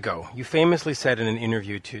 Years ago, you famously said in an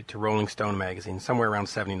interview to Rolling Stone magazine, somewhere around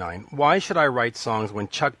 79, why should I write songs when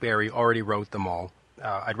Chuck Berry already wrote them all?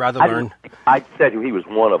 I'd rather learn... I said he was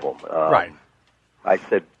one of them. Right. I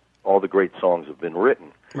said all the great songs have been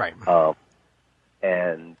written. Right.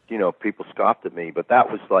 And, people scoffed at me, but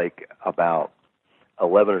that was like about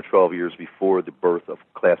 11 or 12 years before the birth of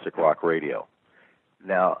classic rock radio.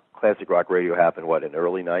 Now, classic rock radio happened, in the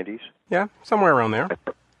early 90s? Yeah, somewhere around there.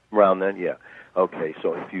 Around then, yeah. Okay,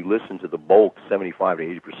 so if you listen to the bulk, 75 to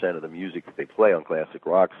 80% of the music that they play on classic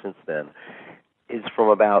rock since then is from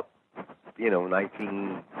about,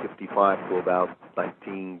 1955 to about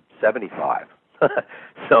 1975.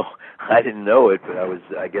 So I didn't know it, but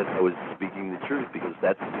I guess I was speaking the truth because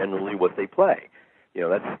that's generally what they play.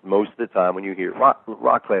 That's most of the time when you hear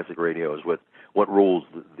rock classic radio is what rules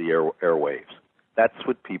the airwaves. That's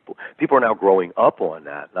what people are now growing up on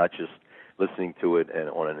that, not just listening to it and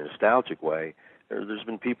on a nostalgic way. There's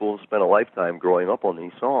been people who spent a lifetime growing up on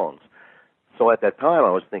these songs. So at that time, I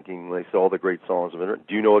was thinking, when they said all the great songs have been written,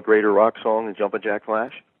 do you know a greater rock song than Jumpin' Jack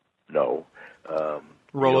Flash? No.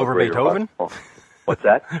 Roll Over Beethoven? What's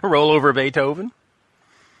that? Roll Over Beethoven?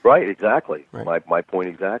 Right, exactly. Right. My point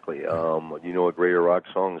exactly. You know a greater rock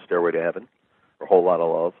song than Stairway to Heaven? Or A Whole Lot of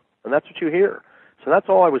Love? And that's what you hear. So that's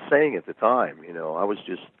all I was saying at the time. I was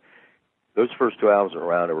just... Those first two albums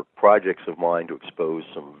around were projects of mine to expose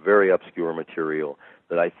some very obscure material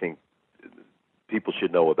that I think people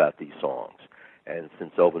should know about these songs. And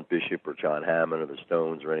since Elvin Bishop or John Hammond or the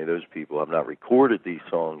Stones or any of those people have not recorded these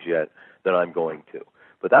songs yet, then I'm going to.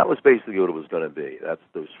 But that was basically what it was going to be. That's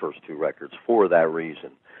those first two records for that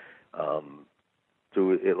reason.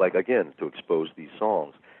 To expose these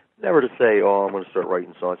songs. Never to say, I'm going to start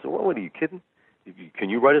writing songs. I said, what are you kidding? Can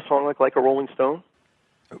you write a song like a Rolling Stone?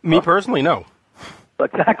 Me personally, no.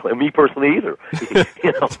 Exactly. Me personally, either.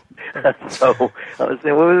 So I was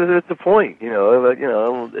saying, what's the point?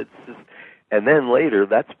 It's just, and then later,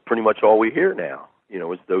 that's pretty much all we hear now.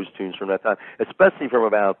 Is those tunes from that time, especially from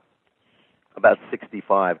about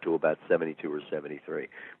 65 to about 72 or 73.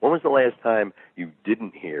 When was the last time you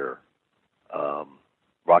didn't hear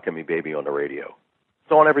 "Rockin' Me Baby" on the radio?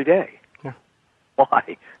 It's on every day. Yeah.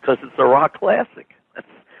 Why? Because it's a rock classic.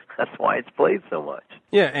 That's why it's played so much.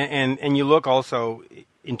 Yeah, and you look also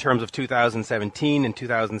in terms of 2017 and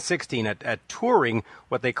 2016 at touring,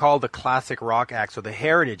 what they call the classic rock acts or the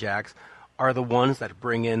heritage acts are the ones that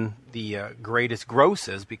bring in the greatest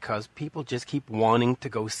grosses because people just keep wanting to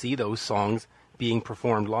go see those songs being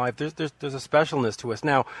performed live. There's a specialness to us.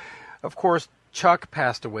 Now, of course, Chuck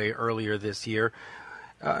passed away earlier this year.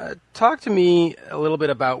 Talk to me a little bit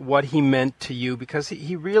about what he meant to you because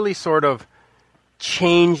he really sort of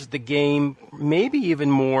changed the game, maybe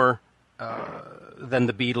even more than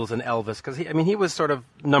the Beatles and Elvis, because he was sort of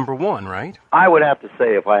number one, right? I would have to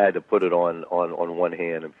say, if I had to put it on one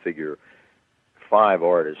hand and figure 5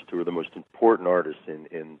 artists who are the most important artists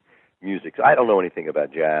in music. I don't know anything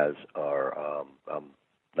about jazz, or I'm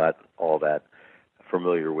not all that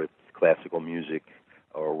familiar with classical music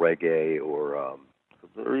or reggae or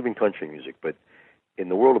even country music, but in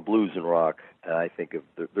the world of blues and rock, I think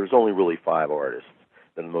there's only really 5 artists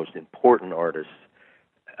that are the most important artists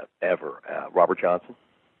ever. Robert Johnson,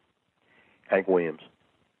 Hank Williams,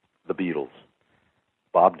 the Beatles,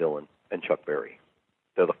 Bob Dylan, and Chuck Berry.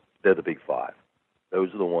 They're the big 5.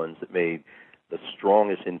 Those are the ones that made the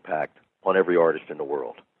strongest impact on every artist in the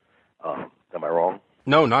world. Am I wrong?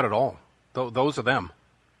 No, not at all. Those are them.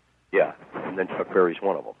 Yeah, and then Chuck Berry's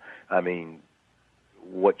one of them.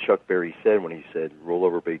 What Chuck Berry said when he said, roll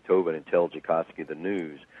over Beethoven and tell Tchaikovsky the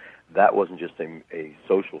news, that wasn't just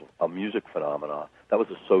a music phenomenon. That was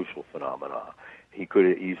a social phenomenon. He could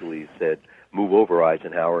have easily said, move over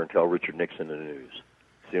Eisenhower and tell Richard Nixon the news.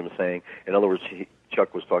 See what I'm saying? In other words,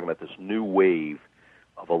 Chuck was talking about this new wave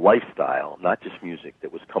of a lifestyle, not just music,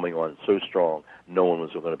 that was coming on so strong, no one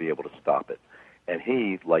was going to be able to stop it. And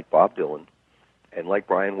he, like Bob Dylan and like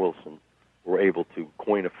Brian Wilson, were able to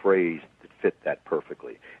coin a phrase that fit that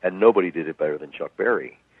perfectly. And nobody did it better than Chuck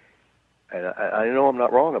Berry. And I know I'm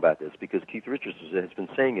not wrong about this because Keith Richards has been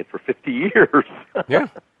saying it for 50 years. Yeah.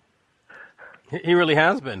 He really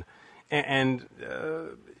has been. And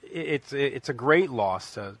it's a great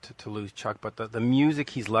loss to lose Chuck, but the music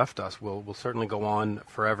he's left us will certainly go on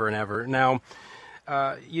forever and ever. Now,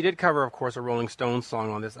 you did cover, of course, a Rolling Stones song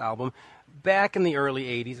on this album. Back in the early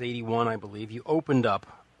 80s, 81, I believe, you opened up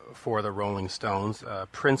for the Rolling Stones.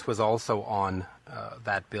 Prince was also on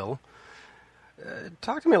that bill.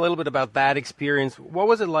 Talk to me a little bit about that experience. What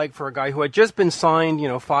was it like for a guy who had just been signed,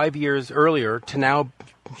 5 years earlier, to now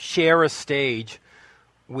share a stage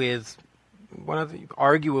with one of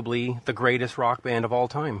arguably the greatest rock band of all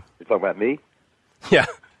time? You're talking about me? Yeah.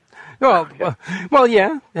 Well,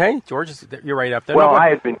 yeah. Hey, George, you're right up there. Well, I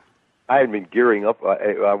had been gearing up.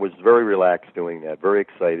 I was very relaxed doing that, very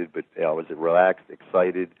excited, but I was relaxed,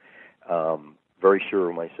 excited, very sure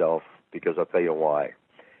of myself, because I'll tell you why.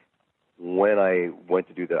 When I went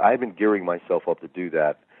to do that, I had been gearing myself up to do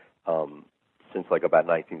that since like about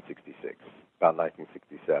 1966, about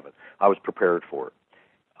 1967. I was prepared for it.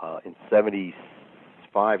 In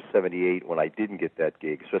 75, 78, when I didn't get that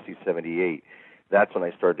gig, especially 78, that's when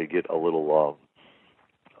I started to get a little,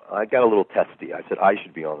 I got a little testy. I said, I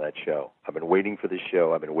should be on that show. I've been waiting for this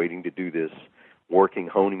show. I've been waiting to do this,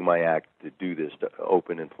 honing my act to do this, to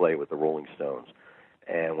open and play with the Rolling Stones.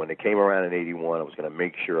 And when it came around in 81, I was going to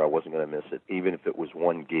make sure I wasn't going to miss it, even if it was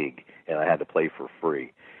one gig and I had to play for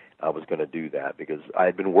free. I was going to do that because I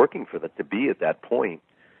had been working for that, to be at that point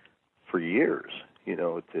for years,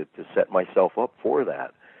 to set myself up for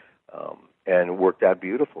that. And it worked out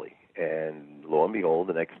beautifully. And lo and behold,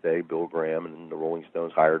 the next day, Bill Graham and the Rolling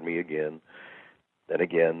Stones hired me again, then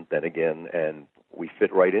again, and we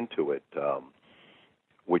fit right into it.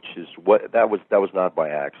 Which is that was not by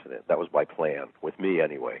accident. That was by plan, with me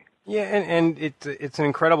anyway. Yeah, and it's an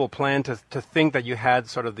incredible plan to think that you had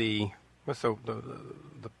sort of the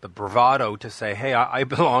bravado to say, hey, I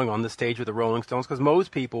belong on the stage with the Rolling Stones, because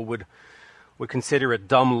most people would consider it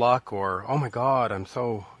dumb luck or, oh my God, I'm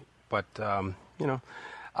so. But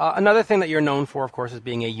another thing that you're known for, of course, is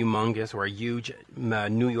being a humongous or a huge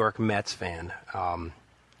New York Mets fan.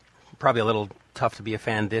 Probably a little tough to be a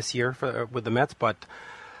fan this year with the Mets, but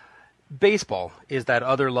baseball is that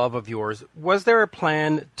other love of yours. Was there a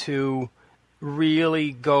plan to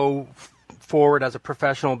really go forward as a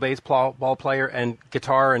professional baseball player and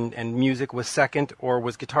guitar and music was second, or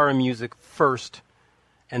was guitar and music first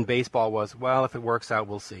and baseball was, well, if it works out,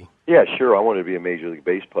 we'll see? Yeah, sure. I wanted to be a Major League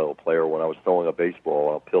Baseball player when I was throwing a baseball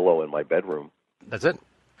on a pillow in my bedroom. That's it?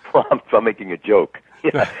 I'm making a joke.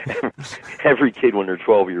 Every kid when they're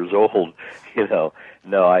 12 years old,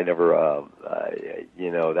 no, I never,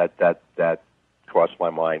 that crossed my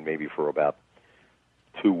mind maybe for about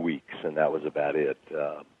 2 weeks, and that was about it.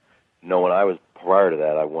 Prior to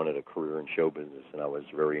that, I wanted a career in show business, and I was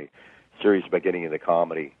very serious about getting into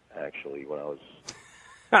comedy, actually, when I was,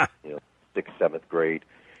 6th, 7th grade,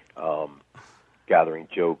 gathering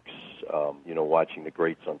jokes, watching the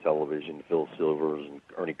greats on television, Phil Silvers and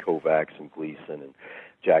Ernie Kovacs and Gleason and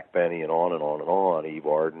Jack Benny and on and on and on, Eve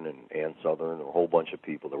Arden and Ann Sothern and a whole bunch of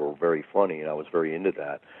people that were very funny, and I was very into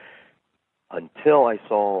that until I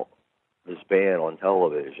saw this band on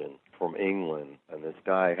television from England, and this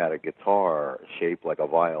guy had a guitar shaped like a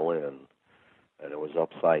violin, and it was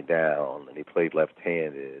upside down, and he played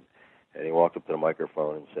left-handed, and he walked up to the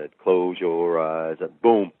microphone and said, "Close your eyes," and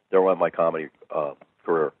boom, there went my comedy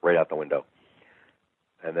career right out the window.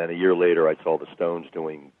 And then a year later, I saw the Stones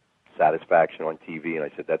doing Satisfaction on TV, and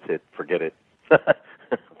I said, that's it, forget it.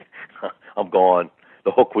 I'm gone.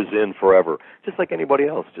 The hook was in forever, just like anybody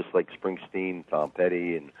else, just like Springsteen, Tom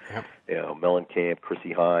Petty, and Mellencamp,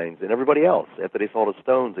 Chrissy Hines, and everybody else. After they saw the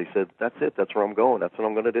Stones, they said, that's it, that's where I'm going, that's what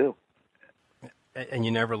I'm going to do. And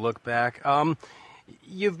you never look back.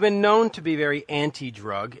 You've been known to be very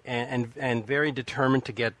anti-drug and very determined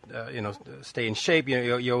to get, stay in shape.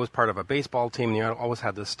 You're always part of a baseball team, and you always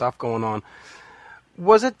had this stuff going on.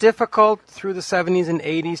 Was it difficult through the 70s and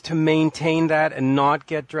 80s to maintain that and not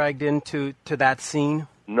get dragged into that scene?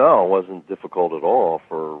 No, it wasn't difficult at all.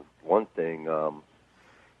 For one thing, I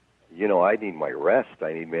need my rest.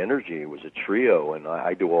 I need my energy. It was a trio, and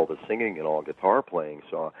I do all the singing and all guitar playing,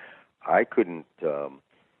 so I couldn't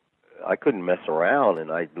mess around, and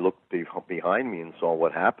I looked behind me and saw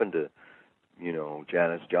what happened to,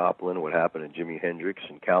 Janis Joplin, what happened to Jimi Hendrix,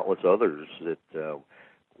 and countless others.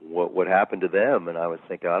 What happened to them, and I was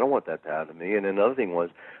thinking, I don't want that to happen to me. And another thing was,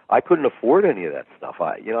 I couldn't afford any of that stuff.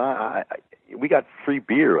 We got free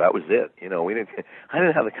beer. That was it. I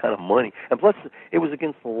didn't have the kind of money, and plus, it was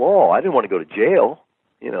against the law. I didn't want to go to jail.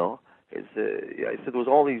 I said there was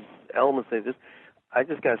all these elements.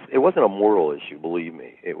 It wasn't a moral issue, believe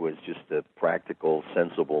me. It was just a practical,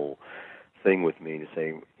 sensible thing with me to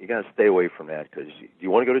say, you got to stay away from that, because do you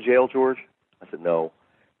want to go to jail, George? I said, no.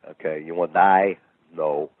 Okay, you want to die?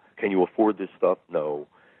 No. Can you afford this stuff? No.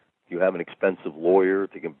 Do you have an expensive lawyer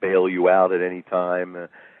that can bail you out at any time?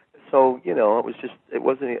 So, it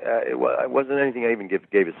wasn't anything I even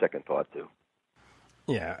gave a second thought to.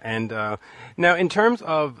 Yeah, and now in terms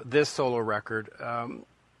of this solo record,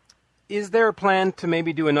 Is there a plan to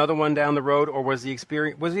maybe do another one down the road, or was the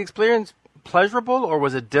experience pleasurable, or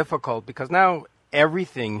was it difficult? Because now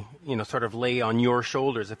everything, sort of lay on your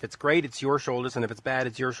shoulders. If it's great, it's your shoulders, and if it's bad,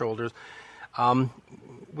 it's your shoulders.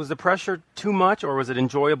 Was the pressure too much, or was it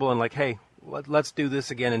enjoyable and like, hey, let's do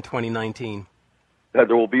this again in 2019?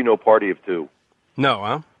 There will be no party of two. No,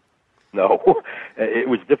 huh? No. It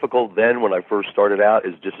was difficult then when I first started out.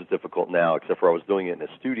 It's just as difficult now, except for I was doing it in a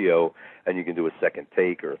studio, and you can do a second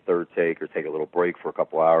take or a third take or take a little break for a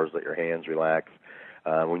couple hours, let your hands relax.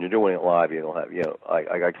 When you're doing it live, you don't have,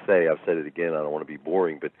 I've said it again, I don't want to be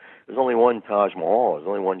boring, but there's only one Taj Mahal, there's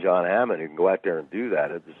only one John Hammond who can go out there and do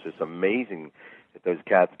that. It's just amazing that those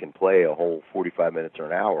cats can play a whole 45 minutes or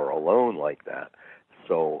an hour alone like that.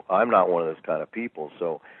 So I'm not one of those kind of people.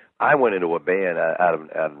 So I went into a band out of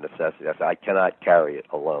necessity. I said, I cannot carry it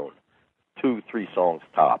alone. 2-3 songs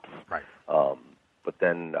tops. Right. But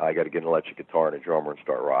then I got to get an electric guitar and a drummer and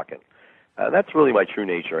start rocking. That's really my true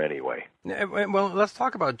nature anyway. Well, let's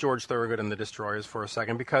talk about George Thorogood and the Destroyers for a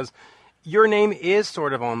second, because your name is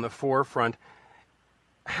sort of on the forefront.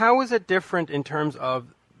 How is it different in terms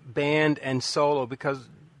of band and solo? Because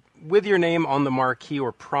with your name on the marquee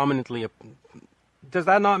or prominently, does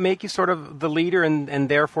that not make you sort of the leader, and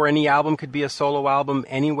therefore any album could be a solo album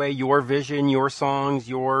anyway? Your vision, your songs,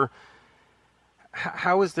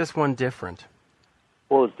 how is this one different?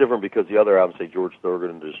 Well, it's different because the other albums say George Thorogood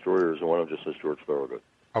and the Destroyers, and one of them just says George Thorogood.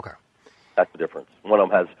 Okay. That's the difference. One of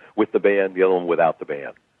them has with the band, the other one without the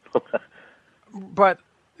band. But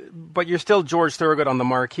you're still George Thorogood on the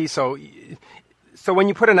marquee, so when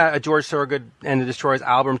you put in a George Thorogood and the Destroyers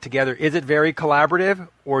album together, is it very collaborative,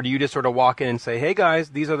 or do you just sort of walk in and say, hey guys,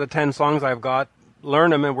 these are the 10 songs I've got,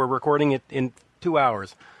 learn them, and we're recording it in 2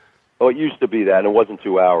 hours? Well, it used to be that, and it wasn't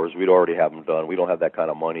 2 hours. We'd already have them done. We don't have that kind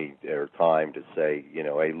of money or time to say,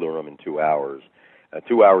 hey, learn them in 2 hours.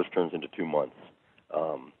 2 hours turns into 2 months.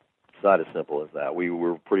 It's not as simple as that. We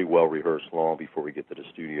were pretty well rehearsed long before we get to the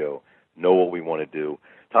studio, know what we want to do.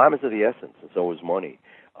 Time is of the essence, and so is money.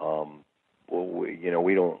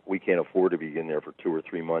 We can't afford to be in there for 2 or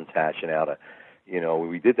 3 months hashing out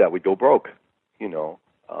we did that, we'd go broke,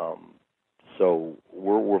 so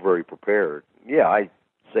we're very prepared. Yeah, I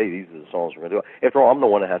say these are the songs we're going to do. After all, I'm the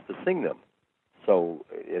one that has to sing them. So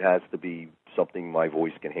it has to be something my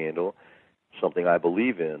voice can handle, something I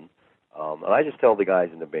believe in. And I just tell the guys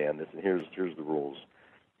in the band this, and here's the rules.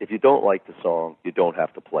 If you don't like the song, you don't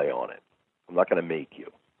have to play on it. I'm not going to make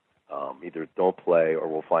you. Either don't play or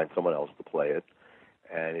we'll find someone else to play it.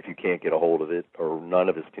 And if you can't get a hold of it, or none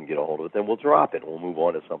of us can get a hold of it, then we'll drop it. We'll move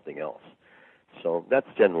on to something else. So that's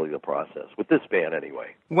generally the process, with this band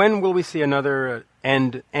anyway. When will we see another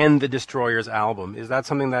and the Destroyers album? Is that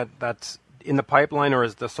something that's in the pipeline, or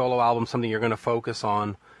is the solo album something you're going to focus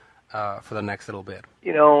on for the next little bit?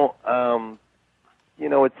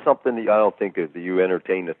 It's something that I don't think that you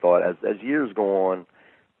entertain the thought. As years go on,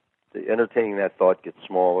 entertaining that thought gets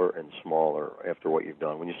smaller and smaller after what you've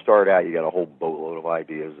done. When you start out, you got a whole boatload of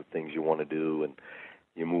ideas of things you want to do, and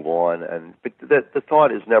you move on, but the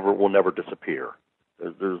thought will never disappear.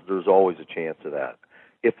 There's always a chance of that.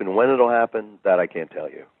 If and when it'll happen, that I can't tell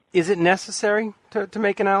you. Is it necessary to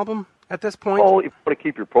make an album at this point? Well, you want to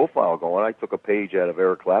keep your profile going. I took a page out of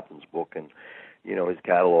Eric Clapton's book, and his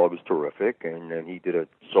catalog is terrific, and he did a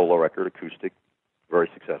solo record, acoustic, very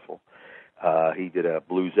successful. He did a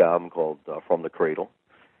blues album called From the Cradle.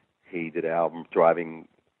 He did an album Driving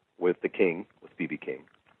with the King, with B.B. King.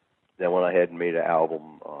 Then went ahead and made an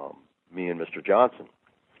album, Me and Mr. Johnson.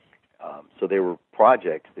 So they were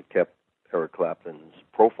projects that kept Eric Clapton's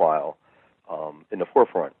profile in the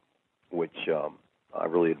forefront, which I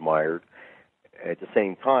really admired. At the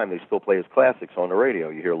same time, they still play his classics on the radio.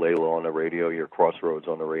 You hear Layla on the radio, you hear Crossroads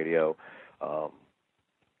on the radio.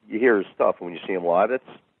 You hear his stuff. When you see him live, that's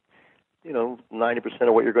 90%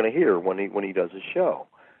 of what you're going to hear when he does his show.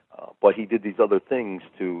 But he did these other things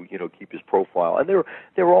to keep his profile, and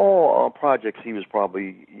they were all projects he was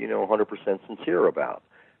probably 100% sincere about,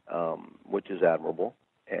 which is admirable,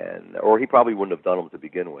 or he probably wouldn't have done them to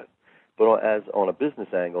begin with. But as on a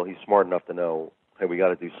business angle, he's smart enough to know, hey, we got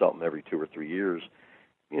to do something every 2 or 3 years,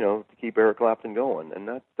 to keep Eric Clapton going,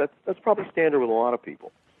 and that's probably standard with a lot of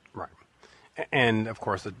people. Right. And, of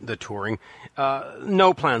course, the touring.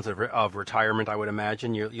 No plans of retirement, I would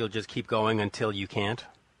imagine. You'll just keep going until you can't?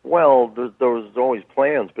 Well, there was always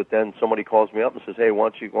plans, but then somebody calls me up and says, hey, why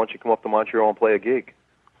don't you come up to Montreal and play a gig?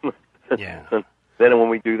 Yeah. Then when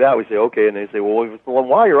we do that, we say, okay, and they say, well,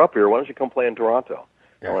 while you're up here, why don't you come play in Toronto?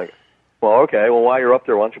 Yeah. I'm like, well, okay, well, while you're up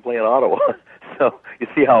there, why don't you play in Ottawa? you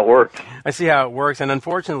see how it works. I see how it works, and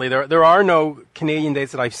unfortunately, there are no Canadian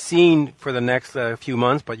dates that I've seen for the next few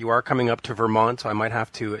months. But you are coming up to Vermont, so I might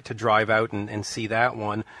have to drive out and see that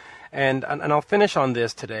one. And I'll finish on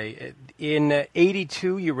this today. In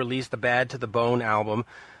 '82, you released the Bad to the Bone album,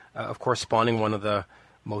 of course, spawning one of the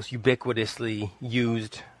most ubiquitously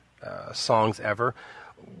used songs ever.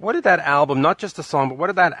 What did that album, not just the song, but what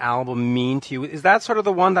did that album mean to you? Is that sort of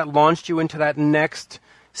the one that launched you into that next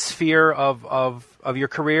sphere of your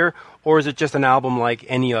career, or is it just an album like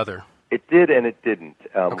any other? It did and it didn't.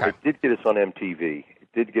 Okay. It did get us on MTV. It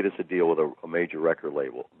did get us a deal with a major record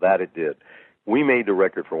label. That it did. We made the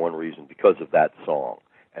record for one reason, because of that song,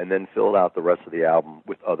 and then filled out the rest of the album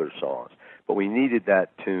with other songs. But we needed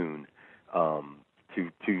that tune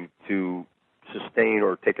to sustain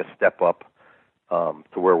or take a step up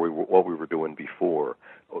to where what we were doing before.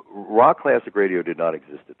 Rock classic radio did not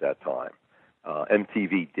exist at that time.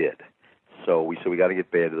 MTV did. So we got to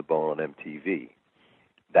get Bad to the Bone on MTV.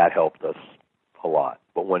 That helped us a lot.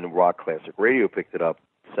 But when rock classic radio picked it up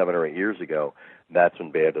 7 or 8 years ago, that's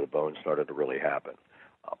when Bad to the Bone started to really happen.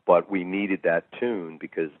 But we needed that tune,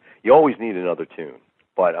 because you always need another tune.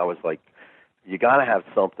 But I was like, you got to have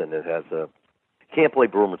something that has you can't play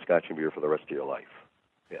Bourbon Scotch and Beer for the rest of your life.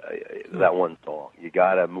 That one song. You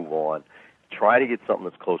got to move on. Try to get something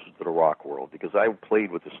that's closer to the rock world, because I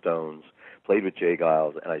played with the Stones, played with Jay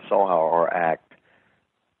Giles, and I saw how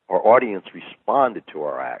our audience responded to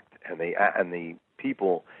our act, and the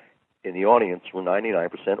people in the audience were 99%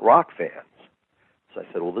 rock fans. So I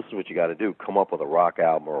said, well, this is what you got to do. Come up with a rock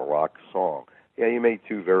album or a rock song. Yeah, you made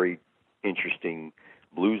 2 very interesting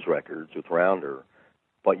blues records with Rounder,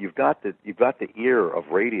 but you've got the ear of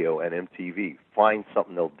radio and MTV. Find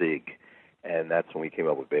something they'll dig. And that's when we came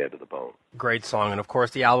up with Bad to the Bone. Great song. And, of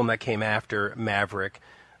course, the album that came after Maverick,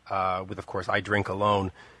 with, of course, I Drink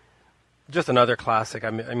Alone. Just another classic.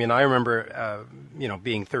 I mean, I remember,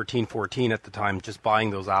 being 13, 14 at the time, just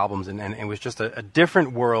buying those albums, and it was just a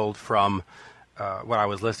different world from what I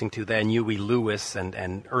was listening to then, Huey Lewis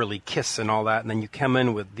and early Kiss and all that. And then you come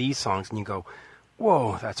in with these songs and you go,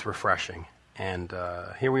 whoa, that's refreshing. And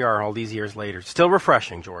here we are all these years later. Still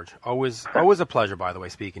refreshing, George. Always a pleasure, by the way,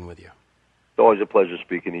 speaking with you. It's always a pleasure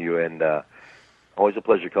speaking to you, and always a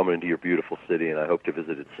pleasure coming into your beautiful city, and I hope to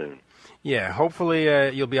visit it soon. Yeah, hopefully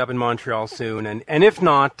you'll be up in Montreal soon, and if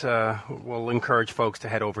not, we'll encourage folks to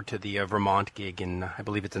head over to the Vermont gig I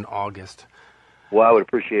believe it's in August. Well, I would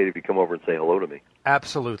appreciate it if you come over and say hello to me.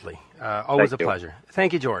 Absolutely. Always a pleasure.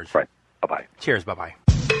 Thank you, George. Right. Bye-bye. Cheers. Bye-bye.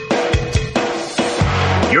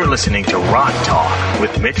 You're listening to Rock Talk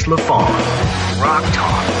with Mitch LaFon. Rock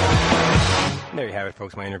Talk. There you have it,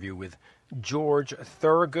 folks. My interview with George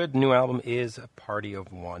Thorogood. New album is Party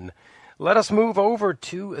of One. Let us move over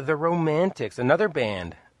to the Romantics, another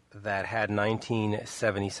band that had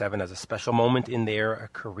 1977 as a special moment in their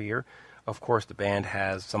career. Of course, the band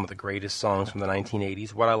has some of the greatest songs from the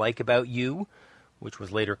 1980s. What I Like About You, which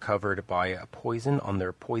was later covered by Poison on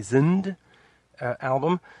their Poisoned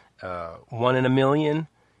album, 1 in a Million,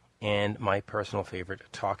 and my personal favorite,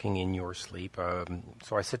 Talking in Your Sleep.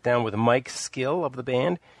 So I sit down with Mike Skill of the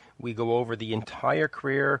band. We go over the entire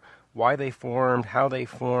career, why they formed, how they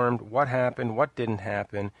formed, what happened, what didn't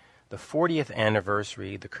happen, the 40th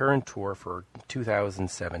anniversary, the current tour for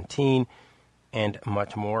 2017, and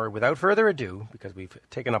much more. Without further ado, because we've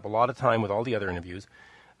taken up a lot of time with all the other interviews,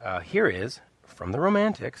 here is, from the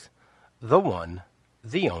Romantics, the one,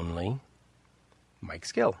 the only, Mike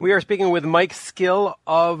Skill. We are speaking with Mike Skill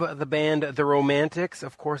of the band The Romantics.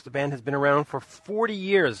 Of course, the band has been around for 40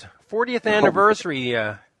 years. 40th anniversary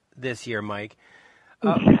this year, Mike.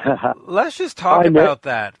 Let's just talk about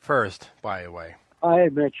that first, by the way. Hi,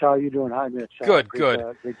 Mitch. How are you doing? Hi, Mitch. Good. Great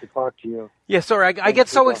to talk to you. Yeah, sorry. I get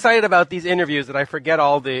so excited about these interviews that I forget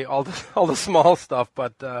all the small stuff.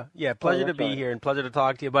 But yeah, pleasure to be here and pleasure to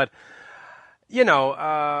talk to you. But you know,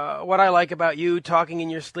 What I Like About You, Talking in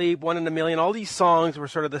Your Sleep, 1 in a Million, all these songs were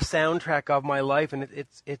sort of the soundtrack of my life, and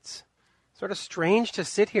it's sort of strange to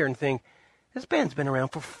sit here and think, this band's been around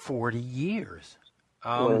for 40 years.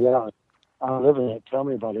 Yeah, I'm living it. Tell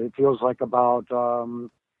me about it. It feels like about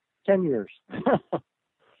 10 years.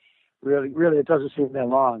 Really, it doesn't seem that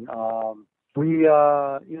long. We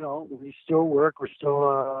still work. We're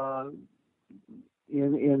still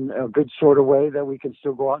in a good sort of way that we can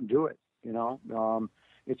still go out and do it. You know,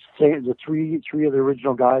 it's the three of the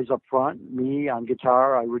original guys up front. Me on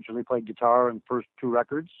guitar. I originally played guitar in the first 2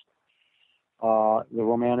 records. The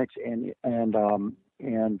Romantics and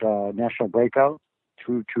National Breakout,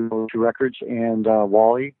 two records, and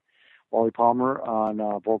Wally Palmer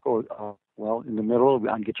on vocal well, in the middle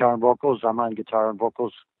on guitar and vocals. I'm on guitar and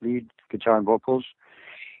vocals, lead guitar and vocals,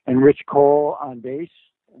 and Rich Cole on bass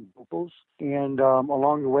and vocals. And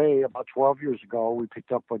along the way, about 12 years ago, we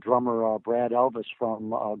picked up a drummer, Brad Elvis,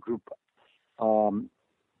 from a group out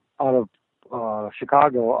of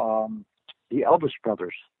Chicago, the Elvis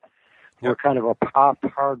Brothers. We're kind of a pop,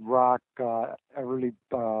 hard rock, really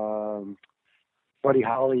Buddy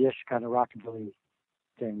Holly-ish kind of rockabilly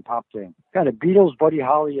thing, pop thing. Kind of Beatles, Buddy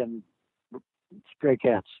Holly, and Stray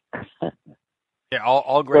Cats. Yeah,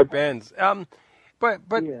 all great bands. But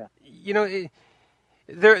yeah. You know,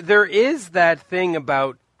 there is that thing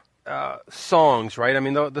about songs, right? I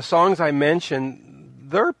mean, the songs I mentioned,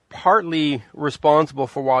 they're partly responsible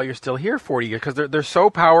for why you're still here 40 years, because they're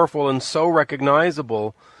so powerful and so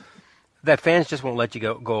recognizable that fans just won't let you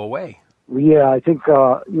go away. Yeah, I think,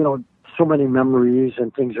 you know, so many memories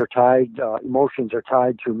and things are tied, emotions are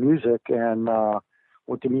tied to music and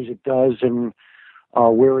what the music does and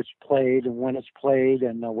where it's played and when it's played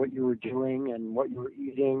and what you were doing and what you were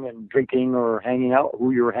eating and drinking or hanging out,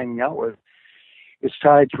 who you were hanging out with. It's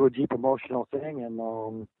tied to a deep emotional thing. And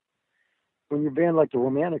when you're a band like the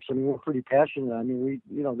Romantics, I mean, we're pretty passionate. I mean,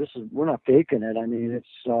 we're not faking it. I mean,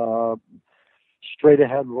 it's straight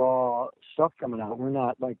ahead raw stuff coming out. We're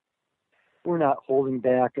not holding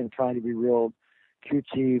back and trying to be real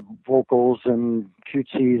cutesy vocals and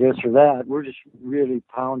cutesy this or that. We're just really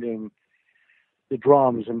pounding the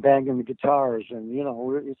drums and banging the guitars, and you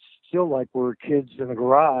know, it's still like we're kids in a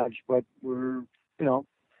garage, but we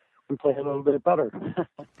play a little bit better.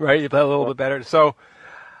 Right, you play a little bit better. So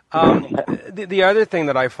the other thing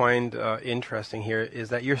that I find interesting here is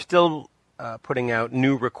that you're still putting out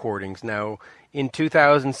new recordings. Now, in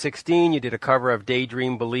 2016, you did a cover of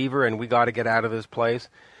Daydream Believer and We Gotta Get Out of This Place.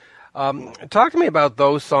 Talk to me about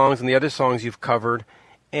those songs and the other songs you've covered,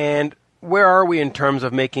 and where are we in terms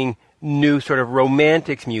of making new sort of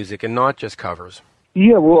romantics music and not just covers?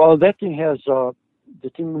 Yeah, well, that thing has, the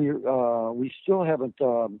thing we still haven't,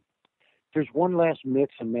 there's one last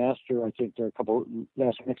mix and master. I think there are a couple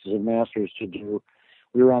last mixes and masters to do.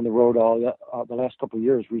 We were on the road the last couple of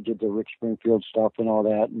years. We did the Rick Springfield stuff and all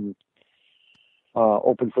that, and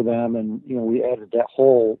opened for them. And you know, we added that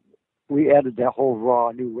whole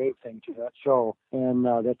raw new wave thing to that show and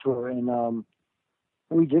that tour. And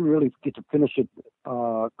we didn't really get to finish it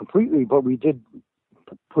completely, but we did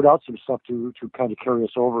put out some stuff to kind of carry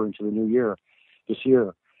us over into the new year, this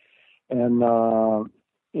year. And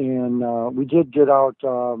we did get out.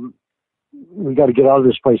 We Got to Get Out of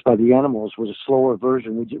This Place by the Animals was a slower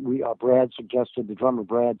version. The drummer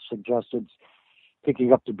Brad suggested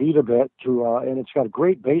picking up the beat a bit and it's got a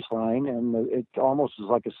great bass line, and it almost is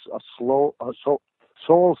like a soul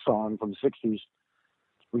song from the 60s.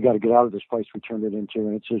 We Got to Get Out of This Place we turned it into,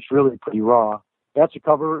 and it's really pretty raw. That's a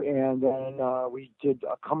cover, and then we did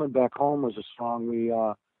Coming Back Home was a song we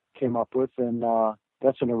came up with, and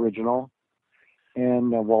that's an original,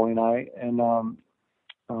 and Wally and I,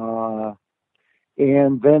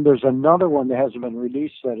 and then there's another one that hasn't been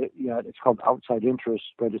released yet. It's called Outside Interest,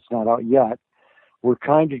 but it's not out yet. We're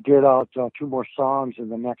trying to get out 2 more songs in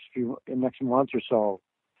the next month or so.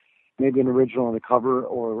 Maybe an original and a cover,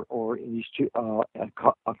 or at least a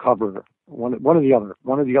cover, one or the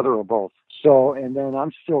other or both. So, and then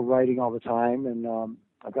I'm still writing all the time, and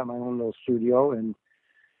I've got my own little studio. And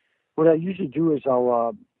what I usually do is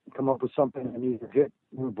I'll come up with something and either hit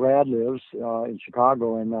where Brad lives in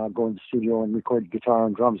Chicago and go in the studio and record guitar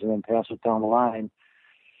and drums, and then pass it down the line,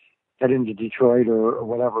 head into Detroit or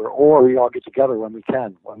whatever. Or we all get together when we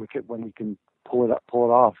can pull it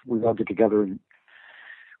off. We all get together and,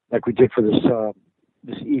 like we did for this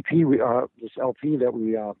EP, this LP that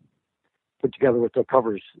we put together with the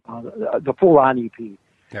covers, the full-on EP.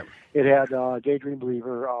 Yep. It had Daydream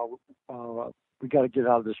Believer, We Got to Get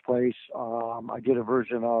Out of This Place. I did a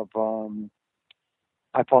version of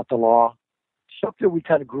I Fought the Law, stuff that we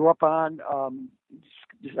kind of grew up on.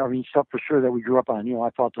 Stuff for sure that we grew up on. You know, I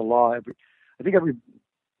Fought the Law. I think every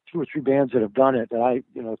 2 or 3 bands that have done it, that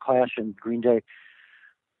Clash and Green Day,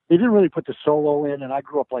 they didn't really put the solo in, and I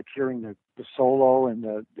grew up like hearing the solo and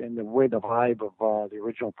the way the vibe of the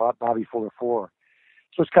original Bobby Fuller 4.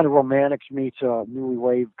 So it's kind of romantics meets a new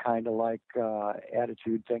wave kind of like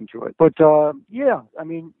attitude thing to it. But yeah, I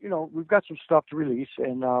mean, we've got some stuff to release,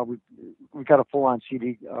 and we've got a full-on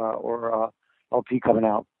CD or LP coming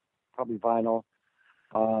out, probably vinyl,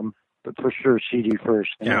 but for sure CD first,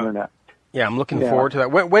 and internet. Yeah, I'm looking forward to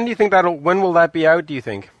that. When do you think when will that be out, do you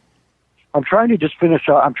think? I'm trying to just finish.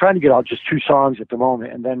 I'm trying to get out just 2 songs at the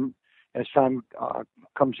moment, and then as time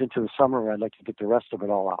comes into the summer, I'd like to get the rest of it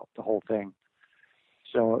all out, the whole thing.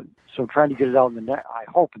 So trying to get it out I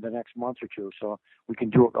hope in the next month or two, so we can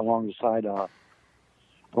do it alongside of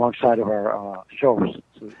our shows,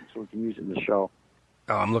 so we can use it in the show.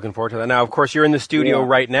 Oh, I'm looking forward to that. Now, of course, you're in the studio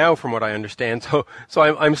right now, from what I understand. So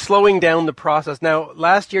I'm slowing down the process. Now,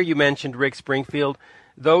 last year you mentioned Rick Springfield.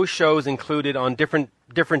 Those shows included on different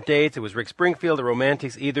dates. It was Rick Springfield, the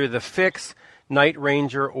Romantics, either The Fix, Night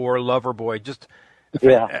Ranger, or Loverboy. Just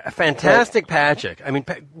a fantastic package. I mean,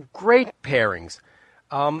 great pairings.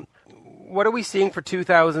 What are we seeing for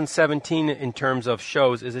 2017 in terms of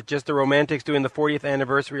shows? Is it just the Romantics doing the 40th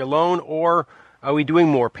anniversary alone, or are we doing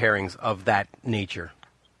more pairings of that nature?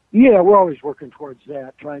 Yeah, we're always working towards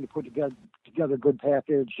that, trying to put together a good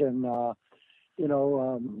package, and we're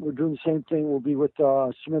doing the same thing. We'll be with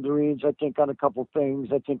Smithereens, I think, on a couple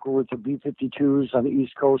things. I think we're with the B-52s on the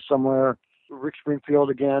East Coast somewhere. Rick Springfield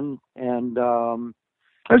again, and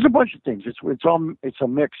there's a bunch of things. It's a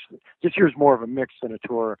mix. This year's more of a mix than a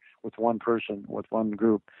tour with one person, with one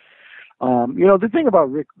group. The thing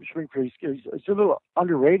about Rick Springfield, he's a little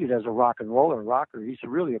underrated as a rock and rocker. He's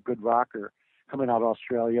really a good rocker, coming out of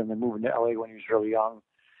Australia and then moving to LA when he was really young.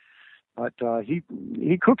 But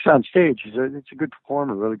he cooks on stage. He's a good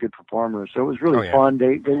performer, really good performer. So it was really fun.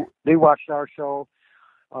 They watched our show.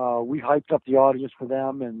 We hyped up the audience for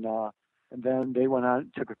them, and then they went on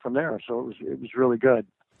and took it from there. So it was really good.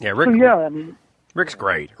 Yeah, Rick. So, Rick's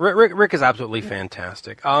great. Rick is absolutely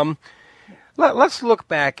fantastic. Let's look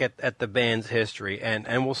back at the band's history,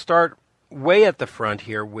 and we'll start way at the front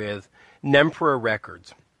here with Nemperor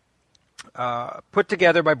Records. Put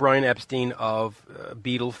together by Brian Epstein of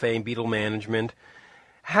Beatle fame, Beatle management.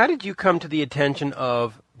 How did you come to the attention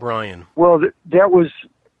of Brian? Well, that was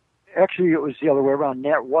actually, it was the other way around.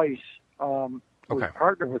 Nat Weiss was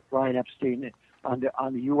partnered with Brian Epstein on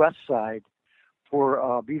the U.S. side for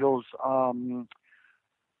Beatles.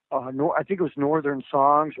 I think it was Northern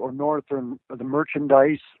Songs or the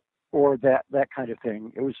Merchandise or that kind of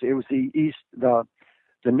thing. It was the East, the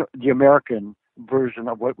American version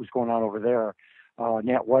of what was going on over there.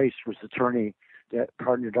 Nat Weiss was the attorney that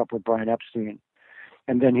partnered up with Brian Epstein,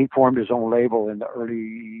 and then he formed his own label in the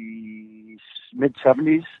early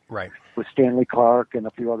mid-70s, right, with Stanley Clarke and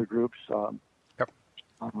a few other groups.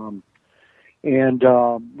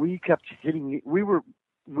 We kept hitting.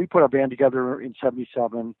 We put our band together in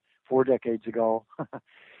 '77, 4 decades ago,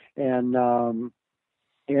 and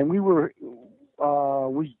we were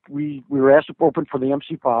asked to open for the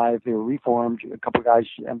MC5. They were reformed, a couple of guys,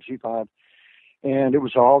 MC5, and it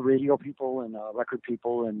was all radio people and record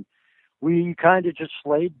people, and we kind of just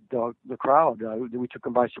slayed the crowd. We took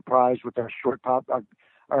them by surprise with our short pop,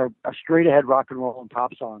 our straight ahead rock and roll and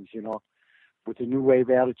pop songs, with the new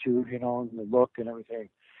wave attitude, and the look and everything.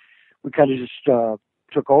 We kind of just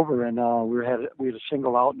took over, and we had a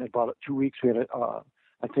single out in about 2 weeks. We had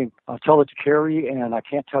I think Tell It to Carrie and I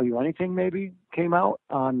Can't Tell You Anything maybe came out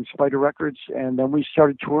on Spider Records, and then we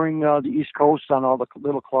started touring the East Coast on all the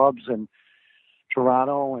little clubs in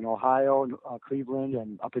Toronto and Ohio and Cleveland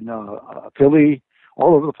and up in Philly,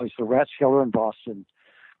 all over the place. The Rathskeller in Boston,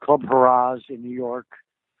 Club Hurrahs in New York.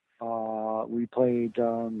 We played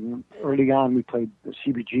early on. We played the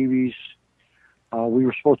CBGBs. We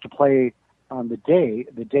were supposed to play on the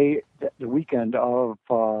weekend of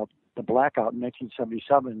the blackout in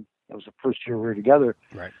 1977. That was the first year we were together.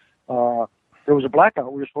 Right. There was a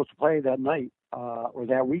blackout. We were supposed to play that night or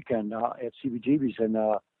that weekend at CBGB's, and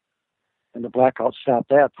the blackout stopped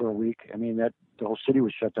that for a week. I mean, the whole city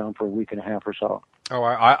was shut down for a week and a half or so. Oh,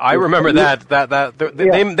 I remember that.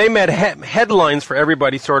 They made headlines for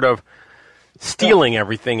everybody, sort of stealing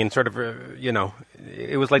everything, and sort of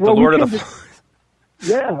it was like the Lord of the Flies.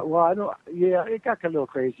 Yeah, well, I know. Yeah, it got a little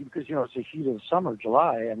crazy because it's the heat of the summer,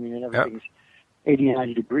 July. I mean, and everything's 80,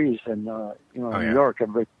 90 degrees, and in New York,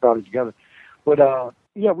 everybody's crowded together. But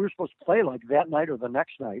we were supposed to play like that night or the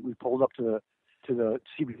next night. We pulled up to the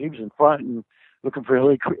CBGBs in front and looking for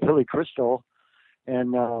Hilly Crystal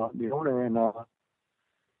and the owner, and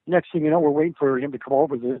next thing you know, we're waiting for him to come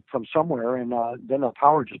over from somewhere, and then the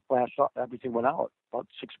power just flashed off. Everything went out about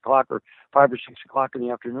 6 o'clock or 5 or 6 o'clock in the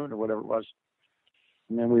afternoon or whatever it was.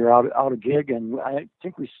 And then we were out of gig, and I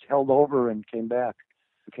think we held over and came back.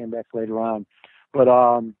 We came back later on, but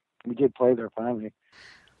we did play there finally.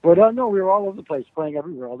 But no, we were all over the place, playing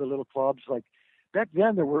everywhere, all the little clubs. Like back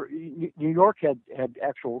then, New York had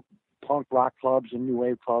actual punk rock clubs and new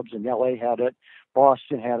wave clubs, and LA had it,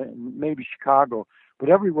 Boston had it, and maybe Chicago. But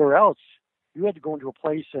everywhere else, you had to go into a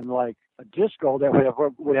place and like a disco that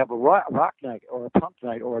would have a rock night or a punk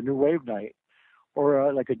night or a new wave night,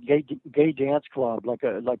 or like a gay dance club, like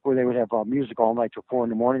where they would have music all night till 4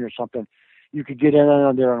 a.m. or something. you could get in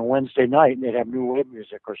on there on a Wednesday night and they'd have new wave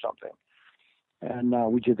music or something. And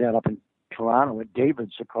we did that up in Toronto at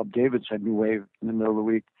David's. The club David's had new wave in the middle of the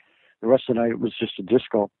week. The rest of the night it was just a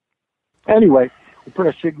disco. Anyway, we put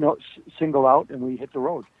a single out and we hit the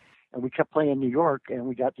road. And we kept playing New York, and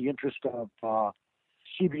we got the interest of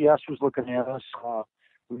CBS was looking at us.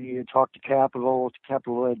 We had talked to Capitol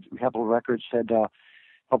Records, said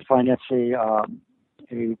helped finance a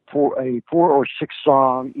 4 or 6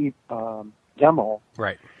 song demo.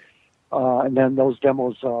 Right. And then those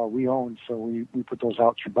demos we owned, so we put those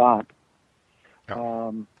out through Bob.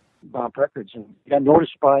 Bob Records, and got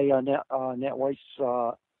noticed by Nat Weiss,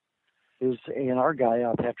 his A&R guy,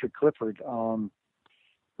 Patrick Clifford,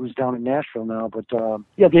 who's down in Nashville now. But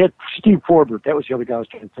they had Steve Forbert. That was the other guy I was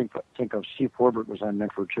trying to think of. Steve Forbert was on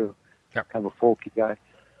Medford too. Yep. Kind of a folky guy.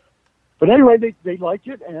 But anyway, they liked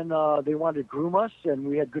it, and they wanted to groom us, and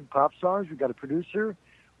we had good pop songs. We got a producer,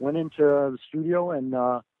 went into the studio, and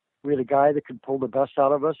we had a guy that could pull the best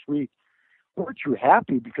out of us. We weren't too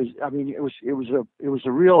happy because it was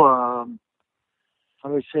a real how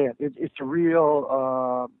do I say it? It's a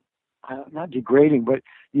real not degrading, but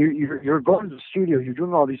you're going to the studio, you're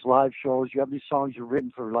doing all these live shows, you have these songs you've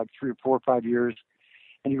written for like 3 or 4 or 5 years,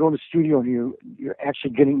 and you go to the studio and you're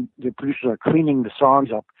actually getting, the producers are cleaning the songs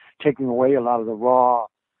up, taking away a lot of the raw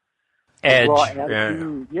edge.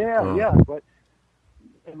 Attitude. Yeah. But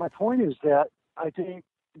and my point is that I think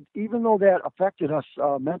even though that affected us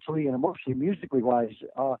mentally and emotionally, musically wise,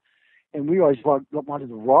 and we always wanted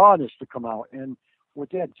the rawness to come out, and what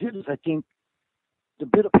that did is I think the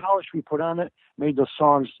bit of polish we put on it made those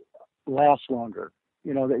songs last longer.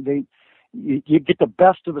 You know, you get the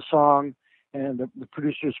best of the song, and the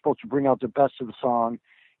producer is supposed to bring out the best of the song,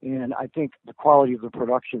 and I think the quality of the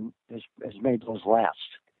production has made those last.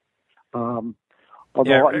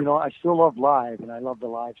 Although I still love live, and I love the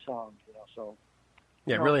live songs. So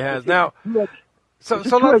yeah, it really has. Now, it's a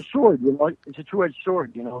two-edged sword. It's a two-edged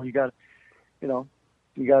sword. You got, you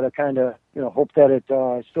got to kind of, hope that it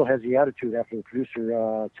still has the attitude after the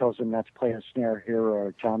producer tells them not to play a snare here or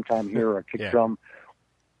a tom-tom here or a kick drum.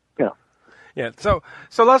 Yeah. So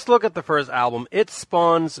let's look at the first album. It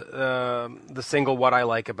spawns the single "What I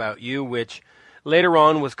Like About You," which later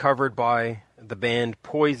on was covered by the band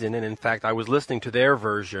Poison, and in fact, I was listening to their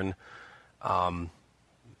version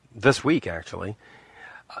this week actually.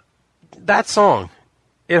 That song,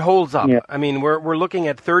 it holds up. Yeah. I mean, we're looking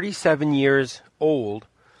at 37 years old,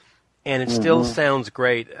 and it still sounds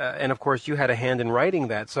great. And of course, you had a hand in writing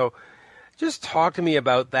that. So, just talk to me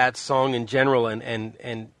about that song in general, and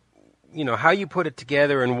how you put it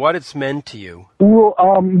together and what it's meant to you. Well,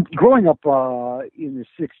 growing up in the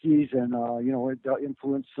 '60s, and it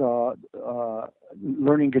influenced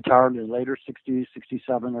learning guitar in the later '60s,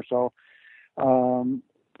 '67 or so.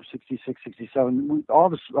 66, 67. A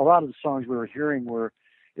lot of the songs we were hearing were,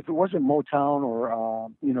 if it wasn't Motown or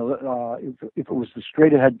if it was the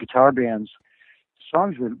straight ahead guitar bands,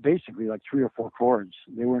 songs were basically like 3 or 4 chords.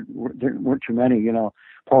 There weren't too many.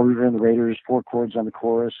 Paul Revere and the Raiders, 4 chords on the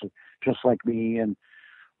chorus, Just Like Me, and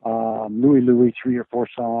Louie, 3 or 4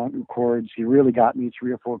 chords. He Really Got Me,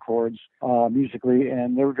 3 or 4 chords musically,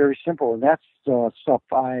 and they were very simple. And that's stuff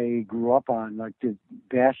I grew up on, like the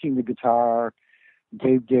bashing the guitar.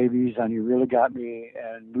 Dave Davies on You Really Got Me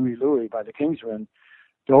and Louie by the Kingsmen.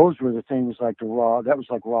 Those were the things like that was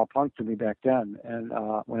like raw punk to me back then, and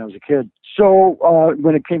when I was a kid. So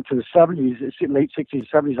when it came to the 70s, late 60s,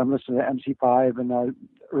 70s, I'm listening to MC5 and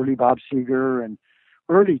early Bob Seger and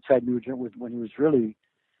early Ted Nugent when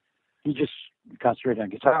he just concentrated on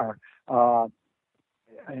guitar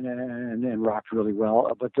and rocked really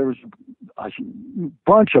well. But there was a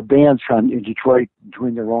bunch of bands in Detroit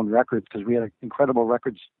doing their own records, because we had an incredible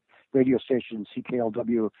radio station,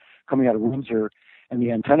 CKLW, coming out of Windsor, and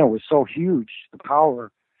the antenna was so huge, the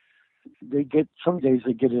power. Some days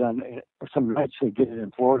they get it on, or some nights they get it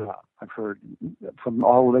in Florida. I've heard from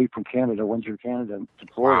all the way from Canada, Windsor, Canada, to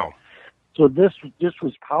Florida. Wow. So this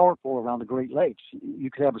was powerful around the Great Lakes. You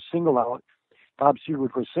could have a single out. Bob Seger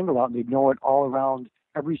would put a single out, and they'd know it all around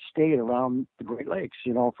every state around the Great Lakes.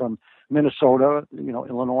 From Minnesota,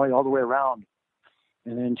 Illinois, all the way around,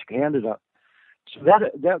 and then to Canada. So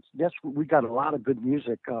that's we got a lot of good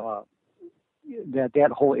music.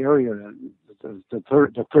 That whole area, the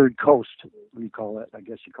third coast, we call it. I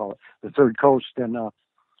guess you call it the third coast, and I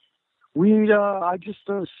just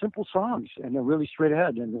simple songs, and they're really straight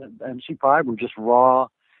ahead. And MC5 were just raw,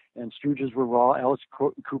 and Stooges were raw. Alice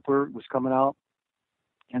Cooper was coming out,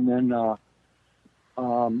 and then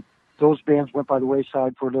those bands went by the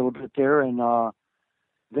wayside for a little bit there, and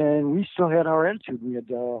then we still had our attitude. We had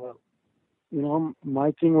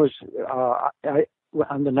my thing was, I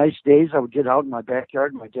on the nice days, I would get out in my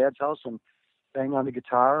backyard in my dad's house and bang on the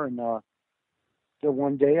guitar. And the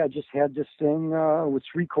one day I just had this thing with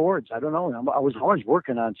 3 chords. I don't know. I was always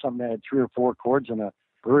working on something that had 3 or 4 chords in a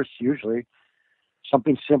verse, usually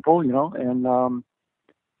something simple, And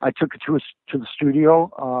I took it to the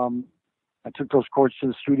studio. I took those chords to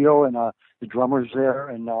the studio, and the drummer's there,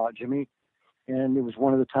 and Jimmy. And it was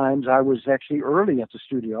one of the times I was actually early at the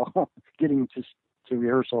studio, getting to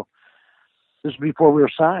rehearsal. This is before we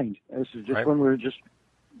were signed. This is just when we were just,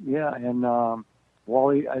 and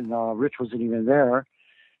Wally and Rich wasn't even there.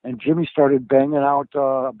 And Jimmy started banging out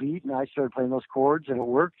a beat, and I started playing those chords, and it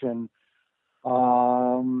worked. And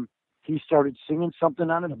he started singing something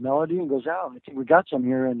on it, a melody, and goes, I think we got some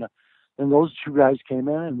here. And then those 2 guys came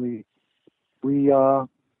in, and we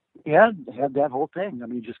had that whole thing. I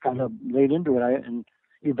mean, just kind of laid into it. And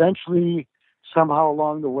eventually, somehow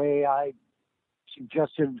along the way, I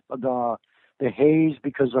suggested the Haze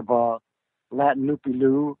because of Latin Loopy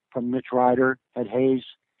Lou from Mitch Ryder had Haze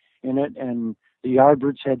in it, and the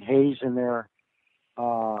Yardbirds had Haze in there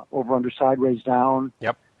over under Sideways Down.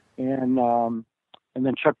 Yep. And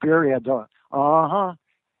then Chuck Berry had the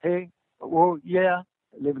hey, well, yeah,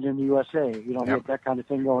 living in the USA. Yep. That kind of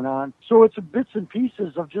thing going on. So it's bits and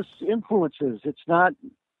pieces of just influences. It's not,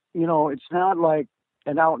 it's not like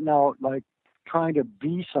an out and out like trying to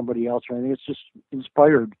be somebody else or anything. It's just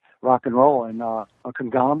inspired rock and roll and a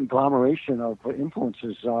conglomeration of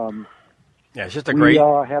influences. It's just a great.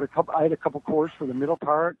 I had a couple chords for the middle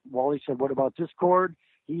part. Wally said, "What about this chord?"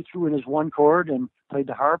 He threw in his one chord and played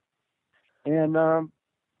the harp, and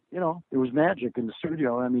it was magic in the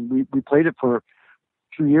studio. I mean, we played it for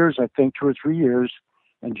 2 years, I think, 2 or 3 years,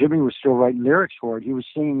 and Jimmy was still writing lyrics for it. He was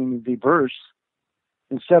singing the verse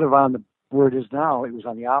instead of on where it is now. It was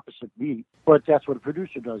on the opposite beat, but that's what a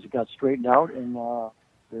producer does. It got straightened out, and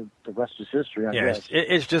the rest is history, I guess.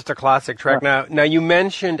 It's just a classic track. Now you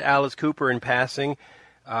mentioned Alice Cooper in passing.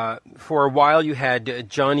 For a while you had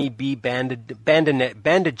Johnny B.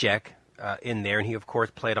 Bandajek in there, and he, of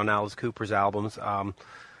course, played on Alice Cooper's albums.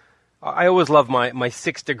 I always love my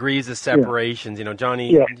 6 degrees of separations.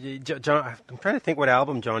 Johnny. John, I'm trying to think what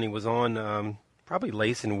album Johnny was on. Probably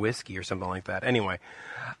Lace and Whiskey or something like that. Anyway,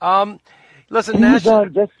 listen, that's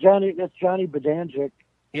Johnny Bandajek.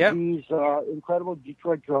 Yep. He's an incredible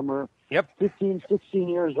Detroit drummer. Yep. 15, 16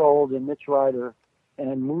 years old, and Mitch Ryder, and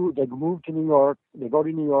they moved to New York. They go to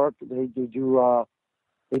New York. They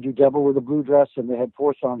do Devil with a Blue Dress, and they had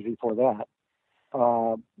 4 songs before that.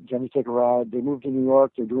 Jenny Take a Ride. They moved to New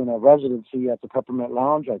York. They're doing a residency at the Peppermint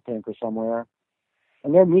Lounge, I think, or somewhere.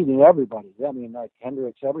 And they're meeting everybody. I mean, like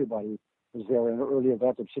Hendrix, everybody was there in an early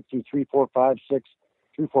event of 63, 4, 5, 6,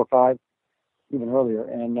 3, 4, 5, even earlier.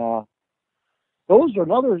 And those are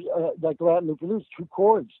another, like Latin Loopy Lou's, 2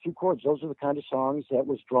 chords. Those are the kind of songs that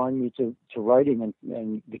was drawing me to writing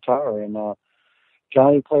and guitar. And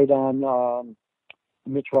Johnny played on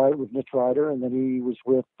Mitch Ryder, and then he was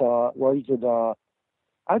with, he did,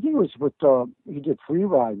 I think it was with, he did Free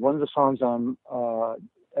Ride, one of the songs on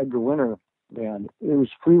Edgar Winter Band. It was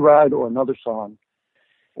Free Ride or another song.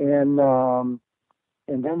 And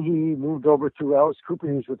then he moved over to Alice Cooper.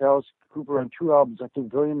 He was with Alice Cooper on 2 albums, I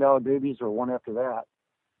think $1 Billion Babies or one after that.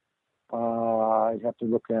 I'd have to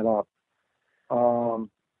look that up. So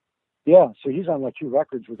he's on like 2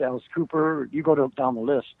 records with Alice Cooper. You go down the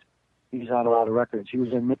list, he's on a lot of records. He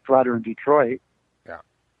was in Mitch Ryder in Detroit. Yeah.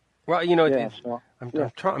 Well,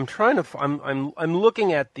 I'm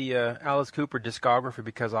looking at the Alice Cooper discography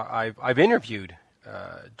because I've interviewed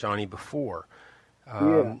Johnny before.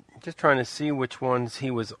 Just trying to see which ones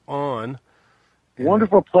he was on.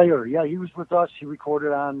 Wonderful player. Yeah, he was with us. He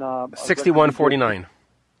recorded on 6149.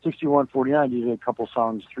 6149. He did a couple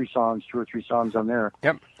songs, 2 or 3 songs on there.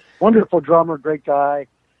 Yep. Wonderful drummer, great guy,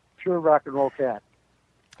 pure rock and roll cat.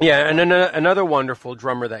 Yeah, and another wonderful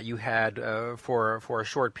drummer that you had for a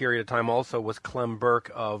short period of time also was Clem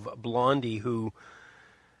Burke of Blondie, who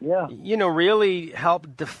really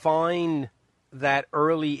helped define that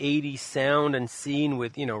early 80s sound and scene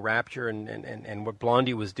with, Rapture and what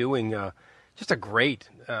Blondie was doing. Just a great,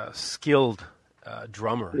 skilled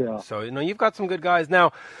drummer. Yeah. So, you've got some good guys.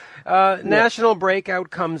 Now, National Breakout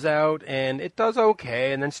comes out, and it does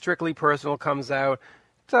okay, and then Strictly Personal comes out.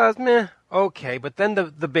 It does okay, but then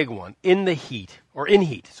the big one, In Heat.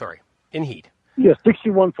 Yeah,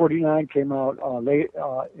 6149 came out late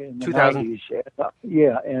in the 2000.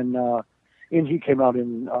 90s. And In Heat came out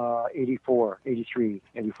in 84, 83,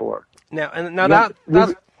 84. Now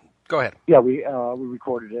go ahead. Yeah, we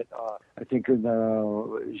recorded it. I think it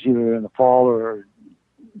was either in the fall or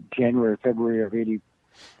January, February of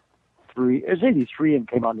 83. It was 83 and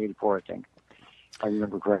came out in 84, I think. If I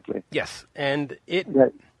remember correctly. Yes, and it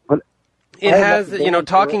but it has,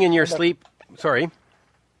 talking in your sleep. Sorry.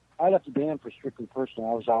 I left the band for Strictly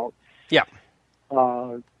Personal. I was out. Yeah.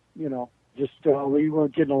 Just we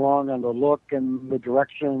weren't getting along on the look and the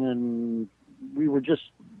direction, and we were just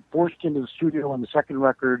forced into the studio on the second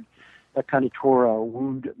record. That kind of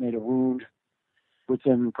made a wound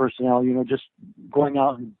within personnel. Just going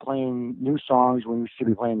out and playing new songs when we should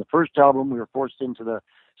be playing the first album. We were forced into the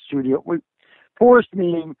studio. Forced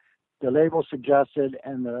meaning the label suggested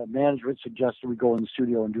and the management suggested we go in the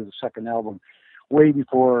studio and do the second album way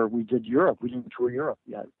before we did Europe. We didn't tour Europe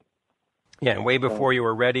yet. Yeah, way before you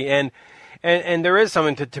were ready. And there is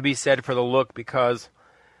something to be said for the look because,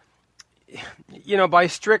 by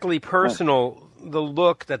Strictly Personal, the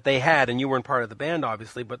look that they had, and you weren't part of the band,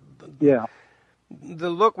 obviously, but the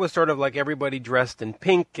look was sort of like everybody dressed in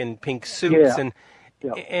pink and pink suits. And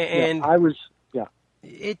I was,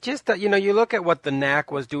 It just, you look at what the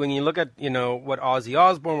Knack was doing, you look at, what Ozzy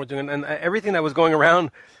Osbourne was doing, and everything that was going around,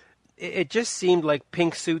 it just seemed like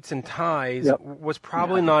pink suits and ties was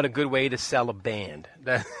probably not a good way to sell a band.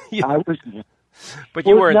 But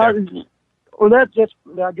you weren't there. Well, I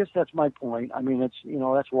guess that's my point. I mean, it's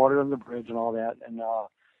that's water under the bridge and all that, and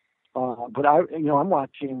but I'm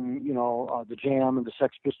watching the Jam and the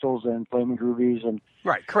Sex Pistols and Flaming Groovies and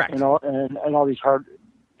right, correct, and all these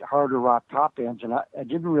harder rock pop bands, and I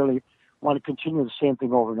didn't really want to continue the same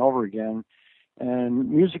thing over and over again. And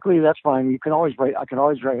musically, that's fine. I can always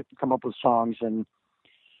come up with songs,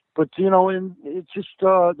 but and it's just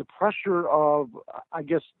the pressure of, I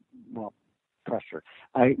guess, pressure.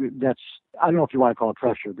 I don't know if you want to call it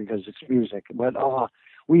pressure because it's music, but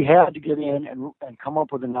we had to get in and come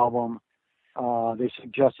up with an album. They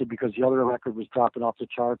suggested because the other record was dropping off the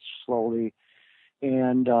charts slowly,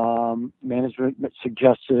 and management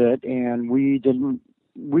suggested it, and we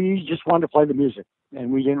just wanted to play the music,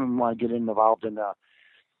 and we didn't want to get involved in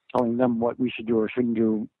telling them what we should do or shouldn't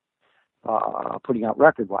do, putting out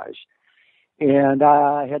record-wise. And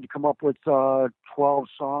I had to come up with 12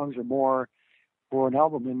 songs or more for an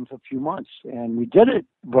album in a few months, and we did it.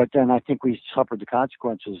 But then I think we suffered the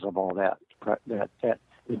consequences of all that the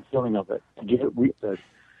feeling of it, the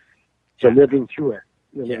living through it.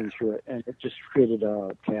 Living through it, and it just created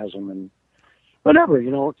a chasm and whatever,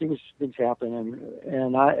 things happen,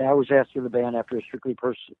 and I was asked to the band after Strictly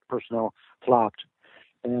Personal flopped,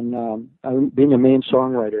 and being a main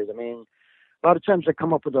songwriter, a lot of times I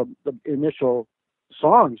come up with the initial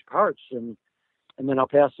songs, parts, and then I'll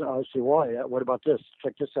say, well, what about this?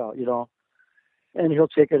 Check this out, and he'll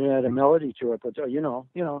take it and add a melody to it, but it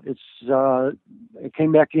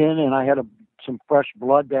came back in, and I had some fresh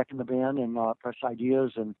blood back in the band and fresh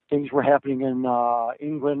ideas, and things were happening in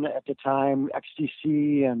England at the time.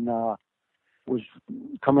 XTC and was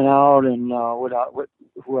coming out, and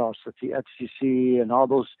who else? The XTC and all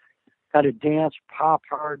those kind of dance, pop,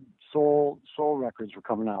 hard soul records were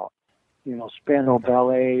coming out. Spandau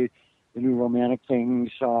Ballet, the new Romantic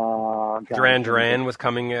Things. Duran Duran was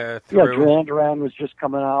coming through. Yeah, Duran Duran was just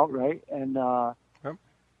coming out, right? And the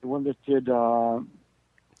one that did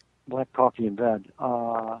Black Coffee in Bed.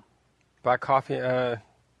 Black Coffee.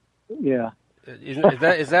 Yeah.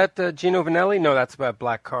 Is that Gino Vanelli? No, that's about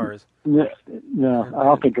Black Cars. No,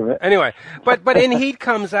 I'll think of it. Anyway, but In Heat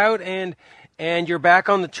comes out and you're back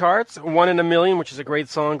on the charts. 1 in a Million, which is a great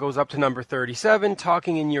song, goes up to number 37.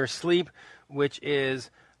 Talking in Your Sleep, which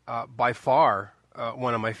is by far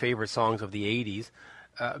one of my favorite songs of the 80s,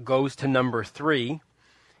 goes to number 3.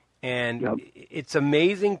 And it's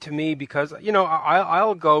amazing to me because,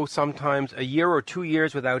 I'll go sometimes a year or 2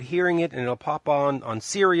 years without hearing it, and it'll pop on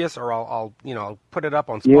Sirius, or I'll put it up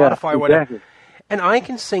on Spotify, whatever. And I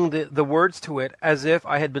can sing the words to it as if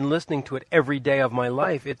I had been listening to it every day of my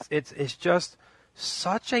life. It's just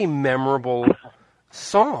such a memorable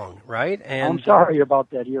song, right? And I'm sorry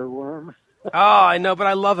about that earworm. Oh, I know, but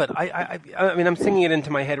I love it. I mean, I'm singing it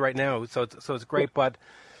into my head right now, so it's great, But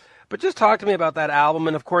just talk to me about that album,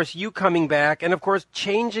 and of course you coming back, and of course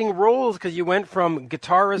changing roles because you went from lead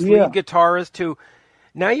guitarist to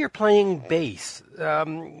now you're playing bass.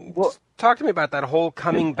 Talk to me about that whole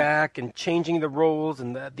coming back and changing the roles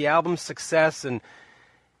and the album's success, and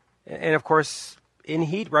of course In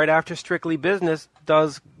Heat right after Strictly Business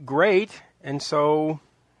does great, and so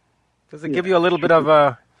does it give you a little bit of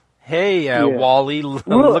a Wally,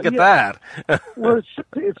 look at that. Well,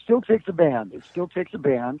 it still takes a band. It still takes a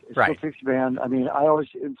band. I mean, I always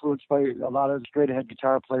influenced by a lot of straight-ahead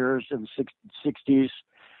guitar players in the 60s.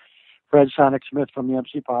 Fred Sonic Smith from the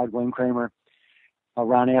MC5, Wayne Kramer,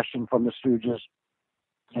 Ron Ashton from the Stooges,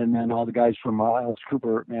 and then all the guys from Alice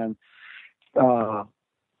Cooper, man.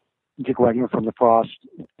 Dick Wagner from the Frost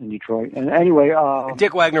in Detroit. And anyway,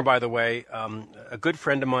 Dick Wagner, by the way, a good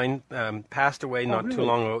friend of mine, passed away not too really?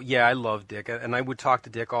 long ago. Yeah, I love Dick, and I would talk to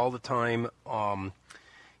Dick all the time.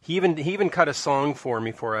 He even cut a song for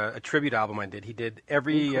me for a tribute album I did. He did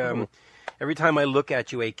every time I look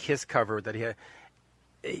at you, a Kiss cover that he had.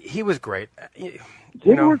 He was great.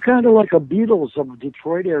 They were kind of like a Beatles of the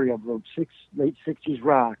Detroit area of the late 60s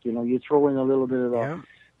rock. You know, you throw in a little bit of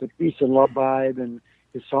the peace and love vibe, and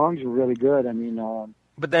his songs were really good. I mean,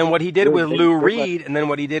 but then what he did with Lou Reed, and then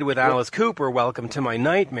what he did with Alice Cooper, "Welcome to My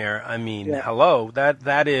Nightmare." I mean, hello,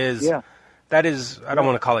 that is I don't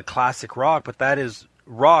want to call it classic rock, but that is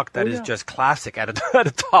rock that is just classic at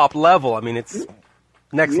a top level. I mean, it's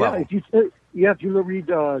next level. If you read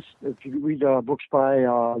books by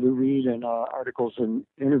Lou Reed and articles and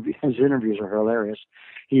his interviews are hilarious.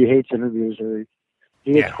 He hates interviews or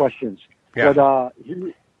he hates questions. Yeah. But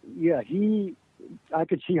I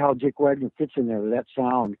could see how Dick Wagner fits in there with that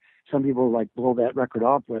sound. Some people like blow that record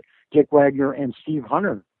off, but Dick Wagner and Steve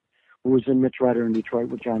Hunter, who was in Mitch Ryder in Detroit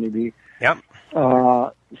with Johnny B. Yep.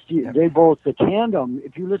 They both, the tandem,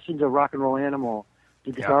 if you listen to Rock and Roll Animal,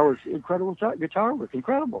 the guitar work, incredible guitar work,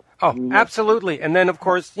 incredible. Oh, I mean, absolutely. And then, of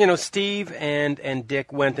course, Steve and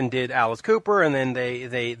Dick went and did Alice Cooper, and then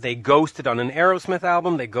they ghosted on an Aerosmith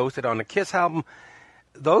album. They ghosted on a Kiss album.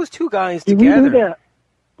 Those two guys together.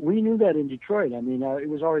 We knew that in Detroit. I mean, it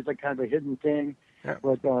was always like kind of a hidden thing,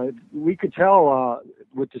 but we could tell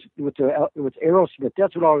with Aerosmith.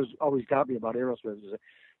 That's what always got me about Aerosmith is the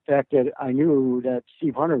fact that I knew that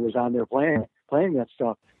Steve Hunter was on there playing that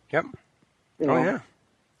stuff. Yep. And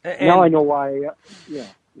now I know why. Yeah,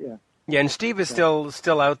 and Steve is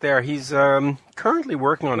still out there. He's currently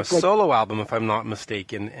working on a solo album, if I'm not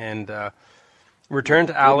mistaken, and returned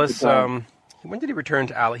to Alice. When did he return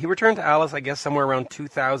to Alice? He returned to Alice, I guess, somewhere around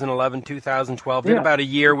 2011, 2012. Did about a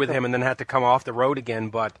year with him and then had to come off the road again.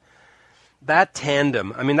 But that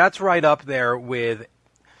tandem, I mean, that's right up there with,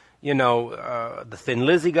 the Thin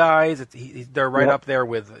Lizzy guys. They're right up there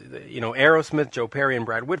with, Aerosmith, Joe Perry, and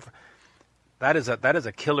Brad Whitford. That is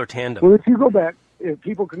a killer tandem. Well, if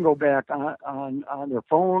people can go back on their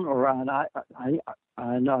phone or on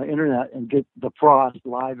internet and get the Frost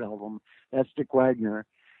live album, that's Dick Wagner.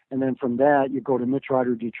 And then from that, you go to Mitch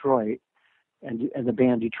Ryder Detroit and the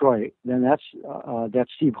band Detroit. Then that's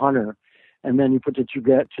Steve Hunter. And then you put the two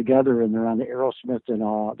together and they're on the Aerosmith and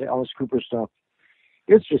the Alice Cooper stuff.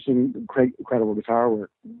 It's just incredible guitar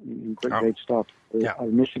work. Great stuff. Out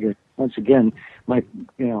of Michigan. Once again, I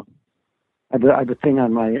have a thing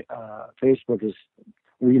on my Facebook is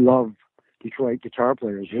we love Detroit guitar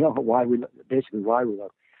players. Why we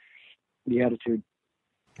love the attitude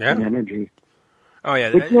and energy. Oh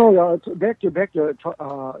yeah. But, back to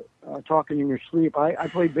talking in your sleep. I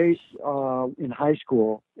played bass in high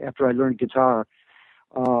school after I learned guitar.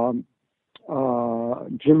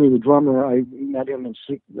 Jimmy, the drummer, I met him in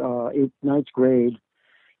 8th, 9th grade,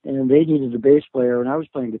 and they needed a bass player, and I was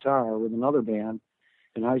playing guitar with another band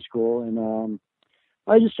in high school, and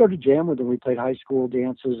I just started jamming with them. We played high school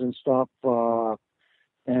dances and stuff.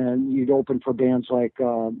 And you'd open for bands like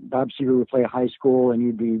Bob Seger would play a high school, and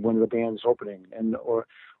you'd be one of the bands opening, or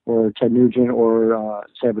Ted Nugent, or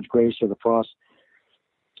Savage Grace, or the Frost,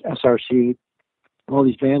 SRC. All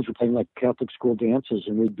these bands were playing like Catholic school dances,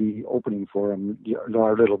 and we'd be opening for them,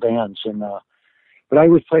 our little bands. And but I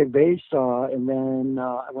was playing bass, and then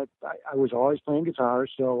I was always playing guitar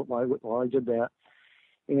still while I did that.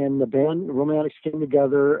 And the band Romantics came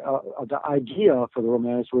together. The idea for the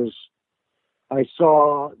Romantics was, I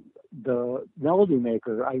saw the Melody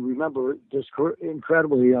Maker. I remember this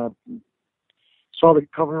incredibly, saw the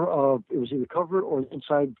cover of, it was either cover or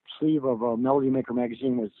inside sleeve of a Melody Maker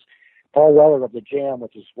magazine with Paul Weller of the Jam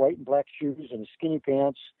with his white and black shoes and his skinny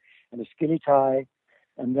pants and a skinny tie.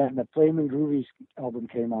 And then the Flamin' Groovies album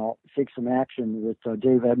came out, Take Some Action, with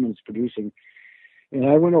Dave Edmunds producing. And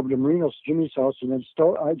I went over to Marino's, Jimmy's house, and then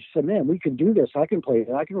I just said, man, we can do this. I can play it.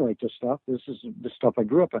 I can write this stuff. This is the stuff I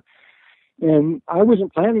grew up in. And I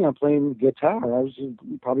wasn't planning on playing guitar. I was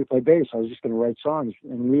probably play bass. I was just going to write songs.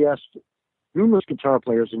 And we asked numerous guitar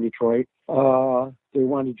players in Detroit. They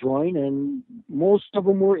wanted to join, and most of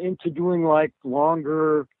them were into doing like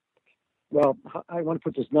longer. Well, I want to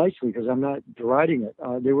put this nicely because I'm not deriding it.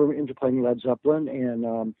 They were into playing Led Zeppelin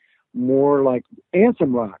and more like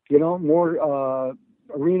anthem rock, more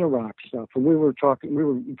arena rock stuff. And we were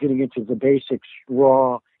getting into the basics,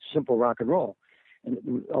 raw, simple rock and roll.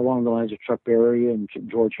 And along the lines of Chuck Berry and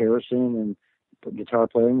George Harrison and guitar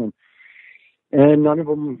playing, and none of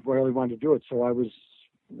them really wanted to do it. So I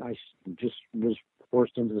just was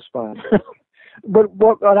forced into the spot. But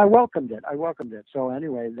I welcomed it. So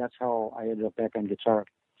anyway, that's how I ended up back on guitar.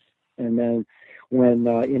 And then when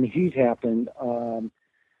In Heat happened,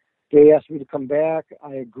 they asked me to come back.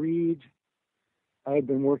 I agreed. I had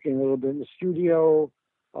been working a little bit in the studio,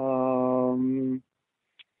 but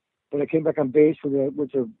I came back on bass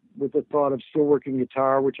with the thought of still working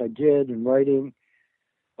guitar, which I did, and writing.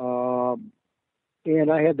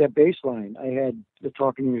 And I had that bass line. I had the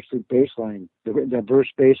Talking in Your Sleep bass line, the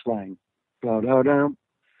verse bass line. And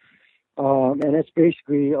it's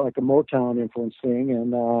basically like a Motown influence thing,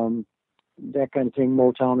 and that kind of thing,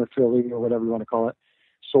 Motown or Philly or whatever you want to call it,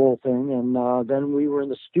 soul thing. And then we were in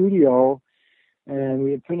the studio, and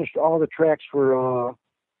we had finished all the tracks that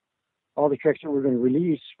we were going to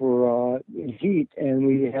release for In Heat, and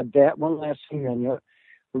we had that one last thing. And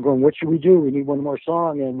we're going, what should we do? We need one more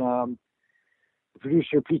song. And the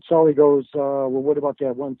producer, Pete Sully, goes, well, what about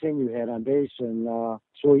that one thing you had on bass? And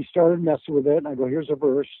so he started messing with it, and I go, here's a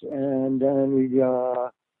verse. And then we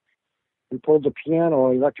pulled the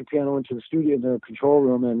piano, electric piano, into the studio, the control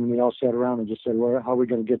room, and we all sat around and just said, well, how are we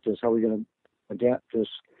going to get this? How are we going to adapt this?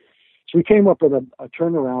 So we came up with a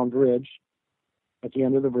turnaround bridge at the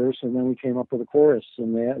end of the verse, and then we came up with a chorus,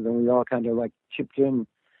 and then we all kind of like chipped in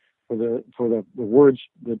for the words,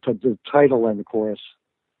 the title and the chorus.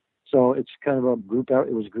 So it's kind of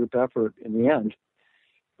it was a group effort in the end,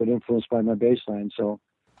 but influenced by my bass line. So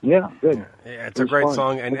yeah, good. Yeah, it's a great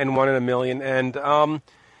song and one in a million. And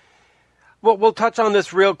we'll touch on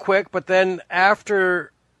this real quick, but then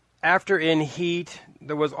after In Heat,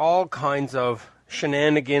 there was all kinds of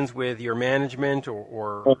shenanigans with your management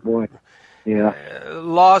or oh boy. Yeah.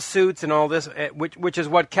 Lawsuits and all this, which is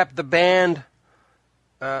what kept the band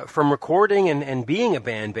from recording and being a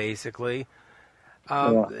band, basically.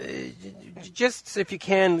 Just if you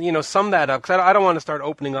can, sum that up, because I don't want to start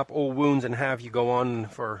opening up old wounds and have you go on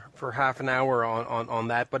for half an hour on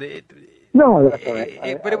that. But that's all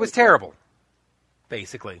right. But it was terrible,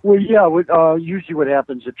 basically. Well, yeah. Usually, what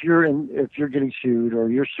happens if you're getting sued or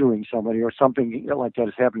you're suing somebody or something like that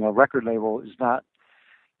is happening, a record label is not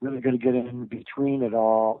really going to get in between it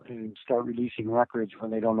all and start releasing records when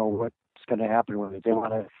they don't know what's going to happen with it. They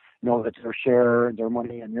want to know that their share, their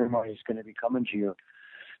money, and your money is going to be coming to you.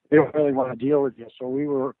 They don't really want to deal with you. So we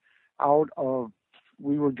were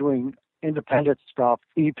doing independent stuff,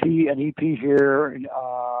 an EP here,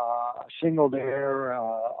 a single there,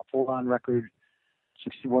 a full-on record,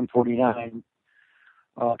 6149,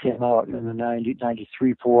 came out in the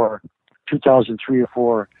 2003 or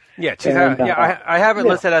 4. Yeah, I have it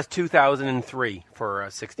listed as 2003 for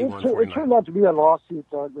 6149. It turned out to be a lawsuit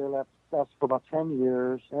that lasted for about 10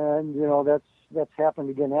 years, and that's happened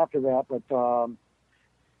again after that. But I'm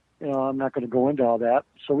not going to go into all that.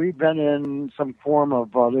 So we've been in some form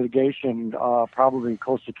of litigation, probably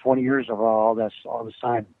close to 20 years of all this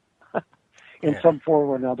time, in some form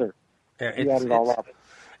or another. Yeah, we add it all up.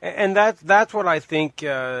 And that's what I think.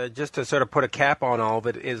 Just to sort of put a cap on all of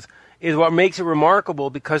it is what makes it remarkable,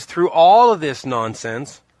 because through all of this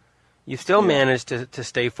nonsense, you still managed to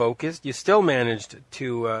stay focused. You still managed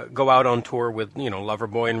to go out on tour with,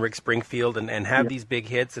 Loverboy and Rick Springfield and have these big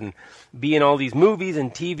hits and be in all these movies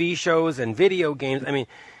and TV shows and video games. I mean,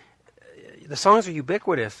 the songs are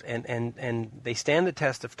ubiquitous and they stand the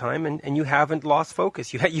test of time, and you haven't lost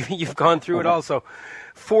focus. You've gone through it all. So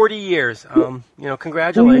 40 years,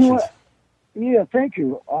 congratulations. Yeah, thank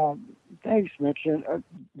you. Thanks, Mitch. And,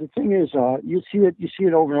 the thing is, you see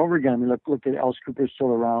it over and over again. I mean, look at Alice Cooper still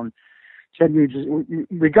around. Ted Nugent,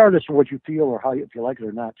 regardless of what you feel or how you like it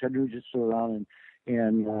or not, Ted Nugent's still around,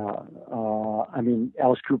 and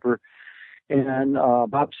Alice Cooper and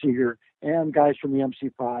Bob Seger and guys from the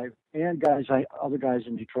MC5 and other guys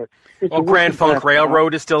in Detroit. Grand Funk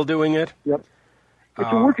Railroad is still doing it. Yep. It's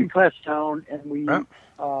a working class town, and we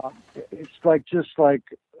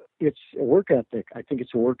it's a work ethic. I think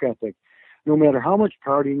it's a work ethic. No matter how much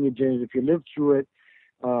partying you did, if you lived through it,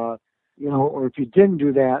 or if you didn't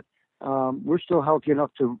do that, we're still healthy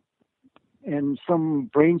enough to, and some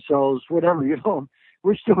brain cells, whatever,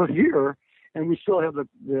 we're still here, and we still have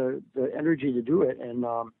the energy to do it. And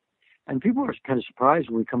people are kind of surprised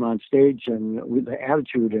when we come on stage, and with the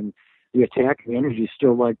attitude and the attack and the energy is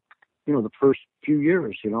still like, the first few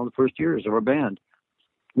years, the first years of our band.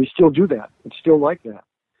 We still do that. It's still like that.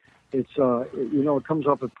 It's, it comes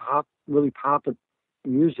off of really pop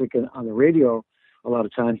music on the radio a lot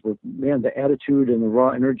of times, but man, the attitude and the raw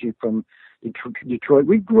energy from Detroit.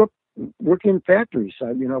 We grew up working in factories.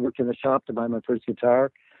 I worked in a shop to buy my first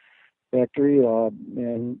guitar factory,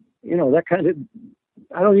 and that kind of,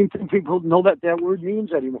 I don't even think people know that word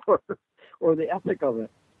means anymore, or the ethic of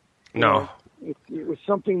it. No. It was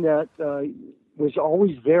something that was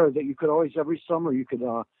always there. That you could always, every summer, you could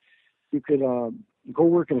go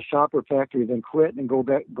work in a shop or factory, then quit and go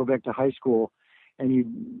back to high school, and you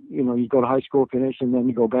go to high school, finish, and then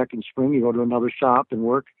you go back in spring. You go to another shop and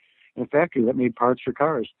work in a factory that made parts for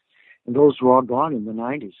cars, and those were all gone in the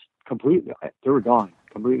 '90s. Completely, they were gone,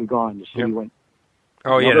 completely gone. The city went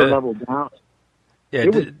level down. Yeah,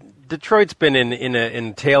 Detroit's been in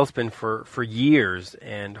a tailspin for years,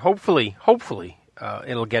 and hopefully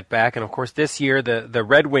it'll get back. And of course, this year the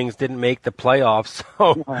Red Wings didn't make the playoffs,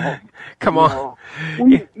 so come on.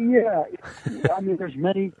 Yeah, I mean, there's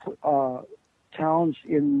many towns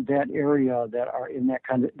in that area that are in that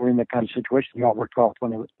kind of situation. We all worked off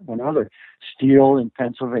one another. Steel in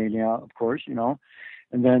Pennsylvania, of course, and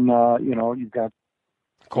then you've got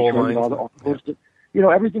coal mines.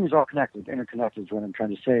 Everything is all interconnected is what I'm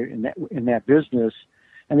trying to say in that business,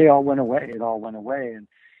 and they all went away. It all went away, and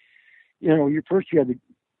you had the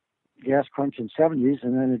gas crunch in '70s,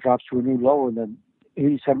 and then it drops to a new low in the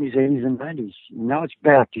 '80s, '70s, '80s, and '90s. Now it's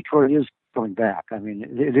back. Detroit is going back. I mean,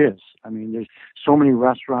 it is. I mean, there's so many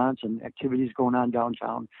restaurants and activities going on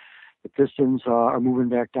downtown. The Pistons are moving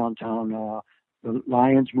back downtown. The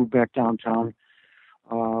Lions moved back downtown.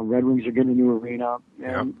 Red Wings are getting a new arena,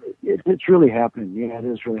 and it's really happening. Yeah, it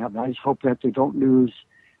is really happening. I just hope that they don't lose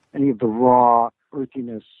any of the raw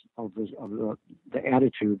earthiness of the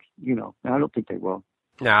attitude. I don't think they will.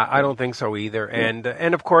 Nah, I don't think so either. And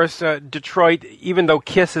of course, Detroit, even though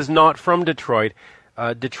Kiss is not from Detroit,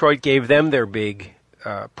 Detroit gave them their big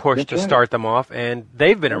push to start them off, and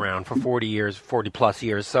they've been around for 40 plus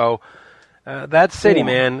years. So that city,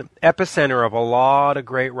 man, epicenter of a lot of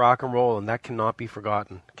great rock and roll, and that cannot be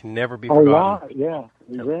forgotten. Can never be forgotten. A lot, yeah,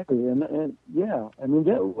 exactly. And yeah, I mean,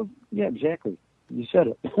 exactly. You said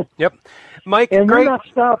it. Yep, Mike. And great. We're not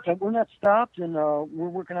stopped, and we're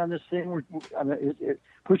working on this thing.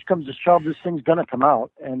 Push comes to shove, this thing's gonna come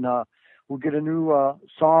out, and we'll get a new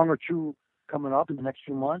song or two coming up in the next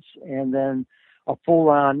few months, and then a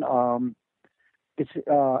full-on. It's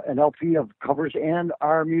an LP of covers and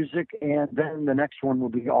our music, and then the next one will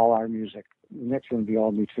be all our music. The next one will be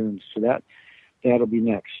all new tunes. So that'll be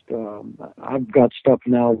next. I've got stuff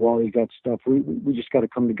now. Wally's got stuff. We just got to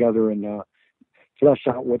come together and flesh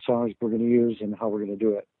out what songs we're going to use and how we're going to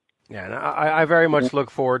do it. Yeah, and I very much look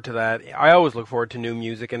forward to that. I always look forward to new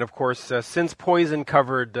music, and of course, since Poison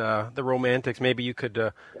covered the Romantics, maybe you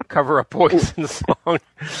could cover a Poison song.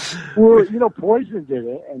 Well, Poison did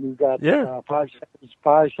it, and you've got 5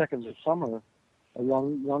 Seconds of Summer, a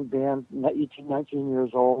young band, 18, 19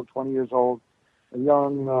 years old, 20 years old, a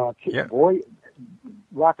young boy,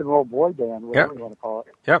 rock and roll boy band, whatever you want to call it.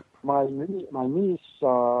 Yep. My niece,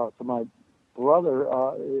 for my brother,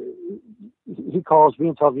 he calls me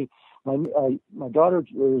and tells me my daughter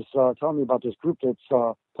is telling me about this group that's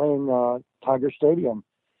playing Tiger Stadium,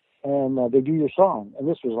 and they do your song. And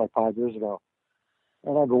this was like 5 years ago.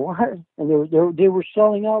 And I go, what? And they were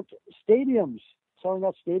selling out stadiums. And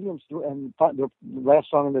the last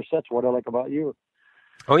song in their set's What I Like About You.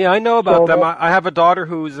 Oh, yeah, I know about them. I have a daughter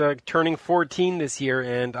who's turning 14 this year,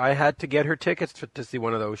 and I had to get her tickets to see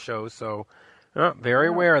one of those shows. So very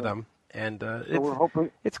aware of them. And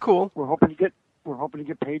it's cool. We're hoping to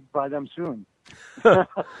get paid by them soon.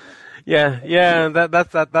 Yeah.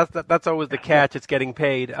 That's always the catch. It's getting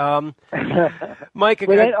paid. Mike,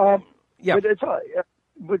 but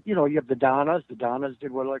you have the Donnas. The Donnas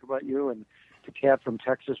did What I Like About You, and the cat from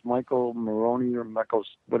Texas, Michael Maroney or Michael's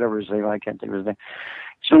whatever his name. I can't think of his name.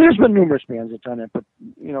 So there's been numerous bands that done it, but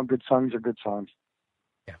good songs are good songs.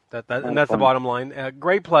 Yeah, that's the bottom line.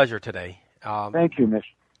 Great pleasure today. Thank you, Mitch.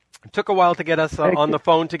 It took a while to get us on the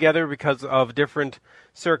phone together because of different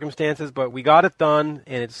circumstances, but we got it done,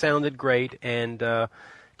 and it sounded great, and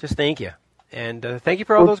just thank you. And thank you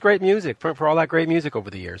for all those great music, for all that great music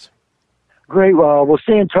over the years. Great. We'll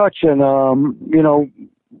stay in touch, and,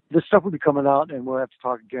 this stuff will be coming out, and we'll have to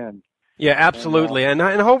talk again. Yeah, absolutely. And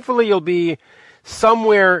hopefully you'll be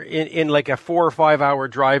somewhere in like a 4 or 5 hour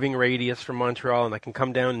driving radius from Montreal, and I can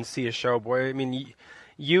come down and see a show. Boy, I mean,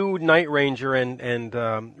 you, Night Ranger, and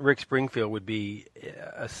Rick Springfield would be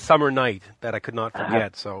a summer night that I could not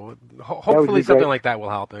forget. So hopefully something like that will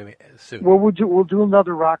happen soon. Well, we'll do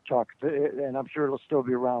another Rock Talk, and I'm sure it'll still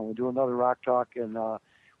be around. We'll do another Rock Talk, and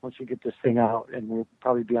once we get this thing out, and we'll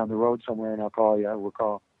probably be on the road somewhere, and I'll call you. We'll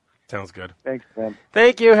call. Sounds good. Thanks, man.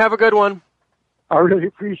 Thank you. Have a good one. I really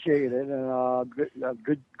appreciate it, and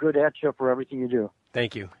good at you for everything you do.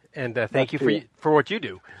 Thank you, and thank you for what you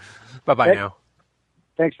do. Bye-bye now.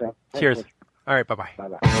 Thanks, man. Cheers. Thanks. All right, bye-bye.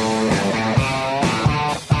 Bye-bye.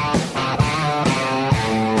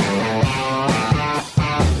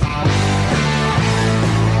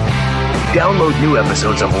 Download new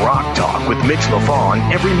episodes of Rock Talk with Mitch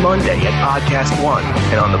LaFawn every Monday at Podcast One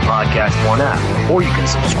and on the Podcast One app, or you can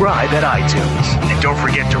subscribe at iTunes. And don't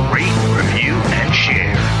forget to rate, review, and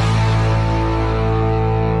share.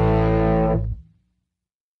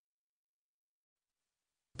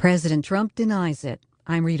 President Trump denies it.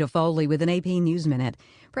 I'm Rita Foley with an AP News Minute.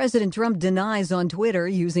 President Trump denies on Twitter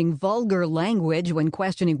using vulgar language when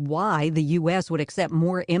questioning why the U.S. would accept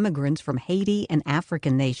more immigrants from Haiti and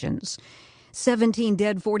African nations. 17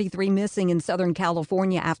 dead, 43 missing in Southern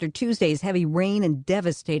California after Tuesday's heavy rain and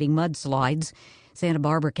devastating mudslides. Santa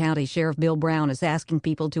Barbara County Sheriff Bill Brown is asking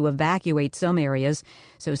people to evacuate some areas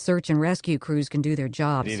so search and rescue crews can do their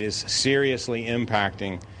jobs. It is seriously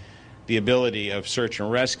impacting the ability of search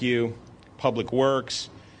and rescue, public works,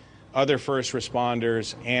 other first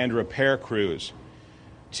responders, and repair crews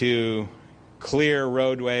to clear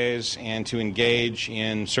roadways and to engage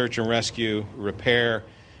in search and rescue, repair,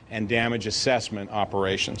 and damage assessment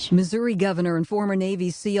operations. Missouri Governor and former Navy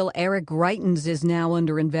SEAL Eric Greitens is now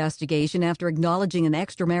under investigation after acknowledging an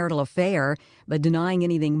extramarital affair, but denying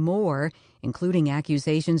anything more, including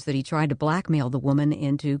accusations that he tried to blackmail the woman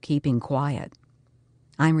into keeping quiet.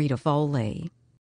 I'm Rita Foley.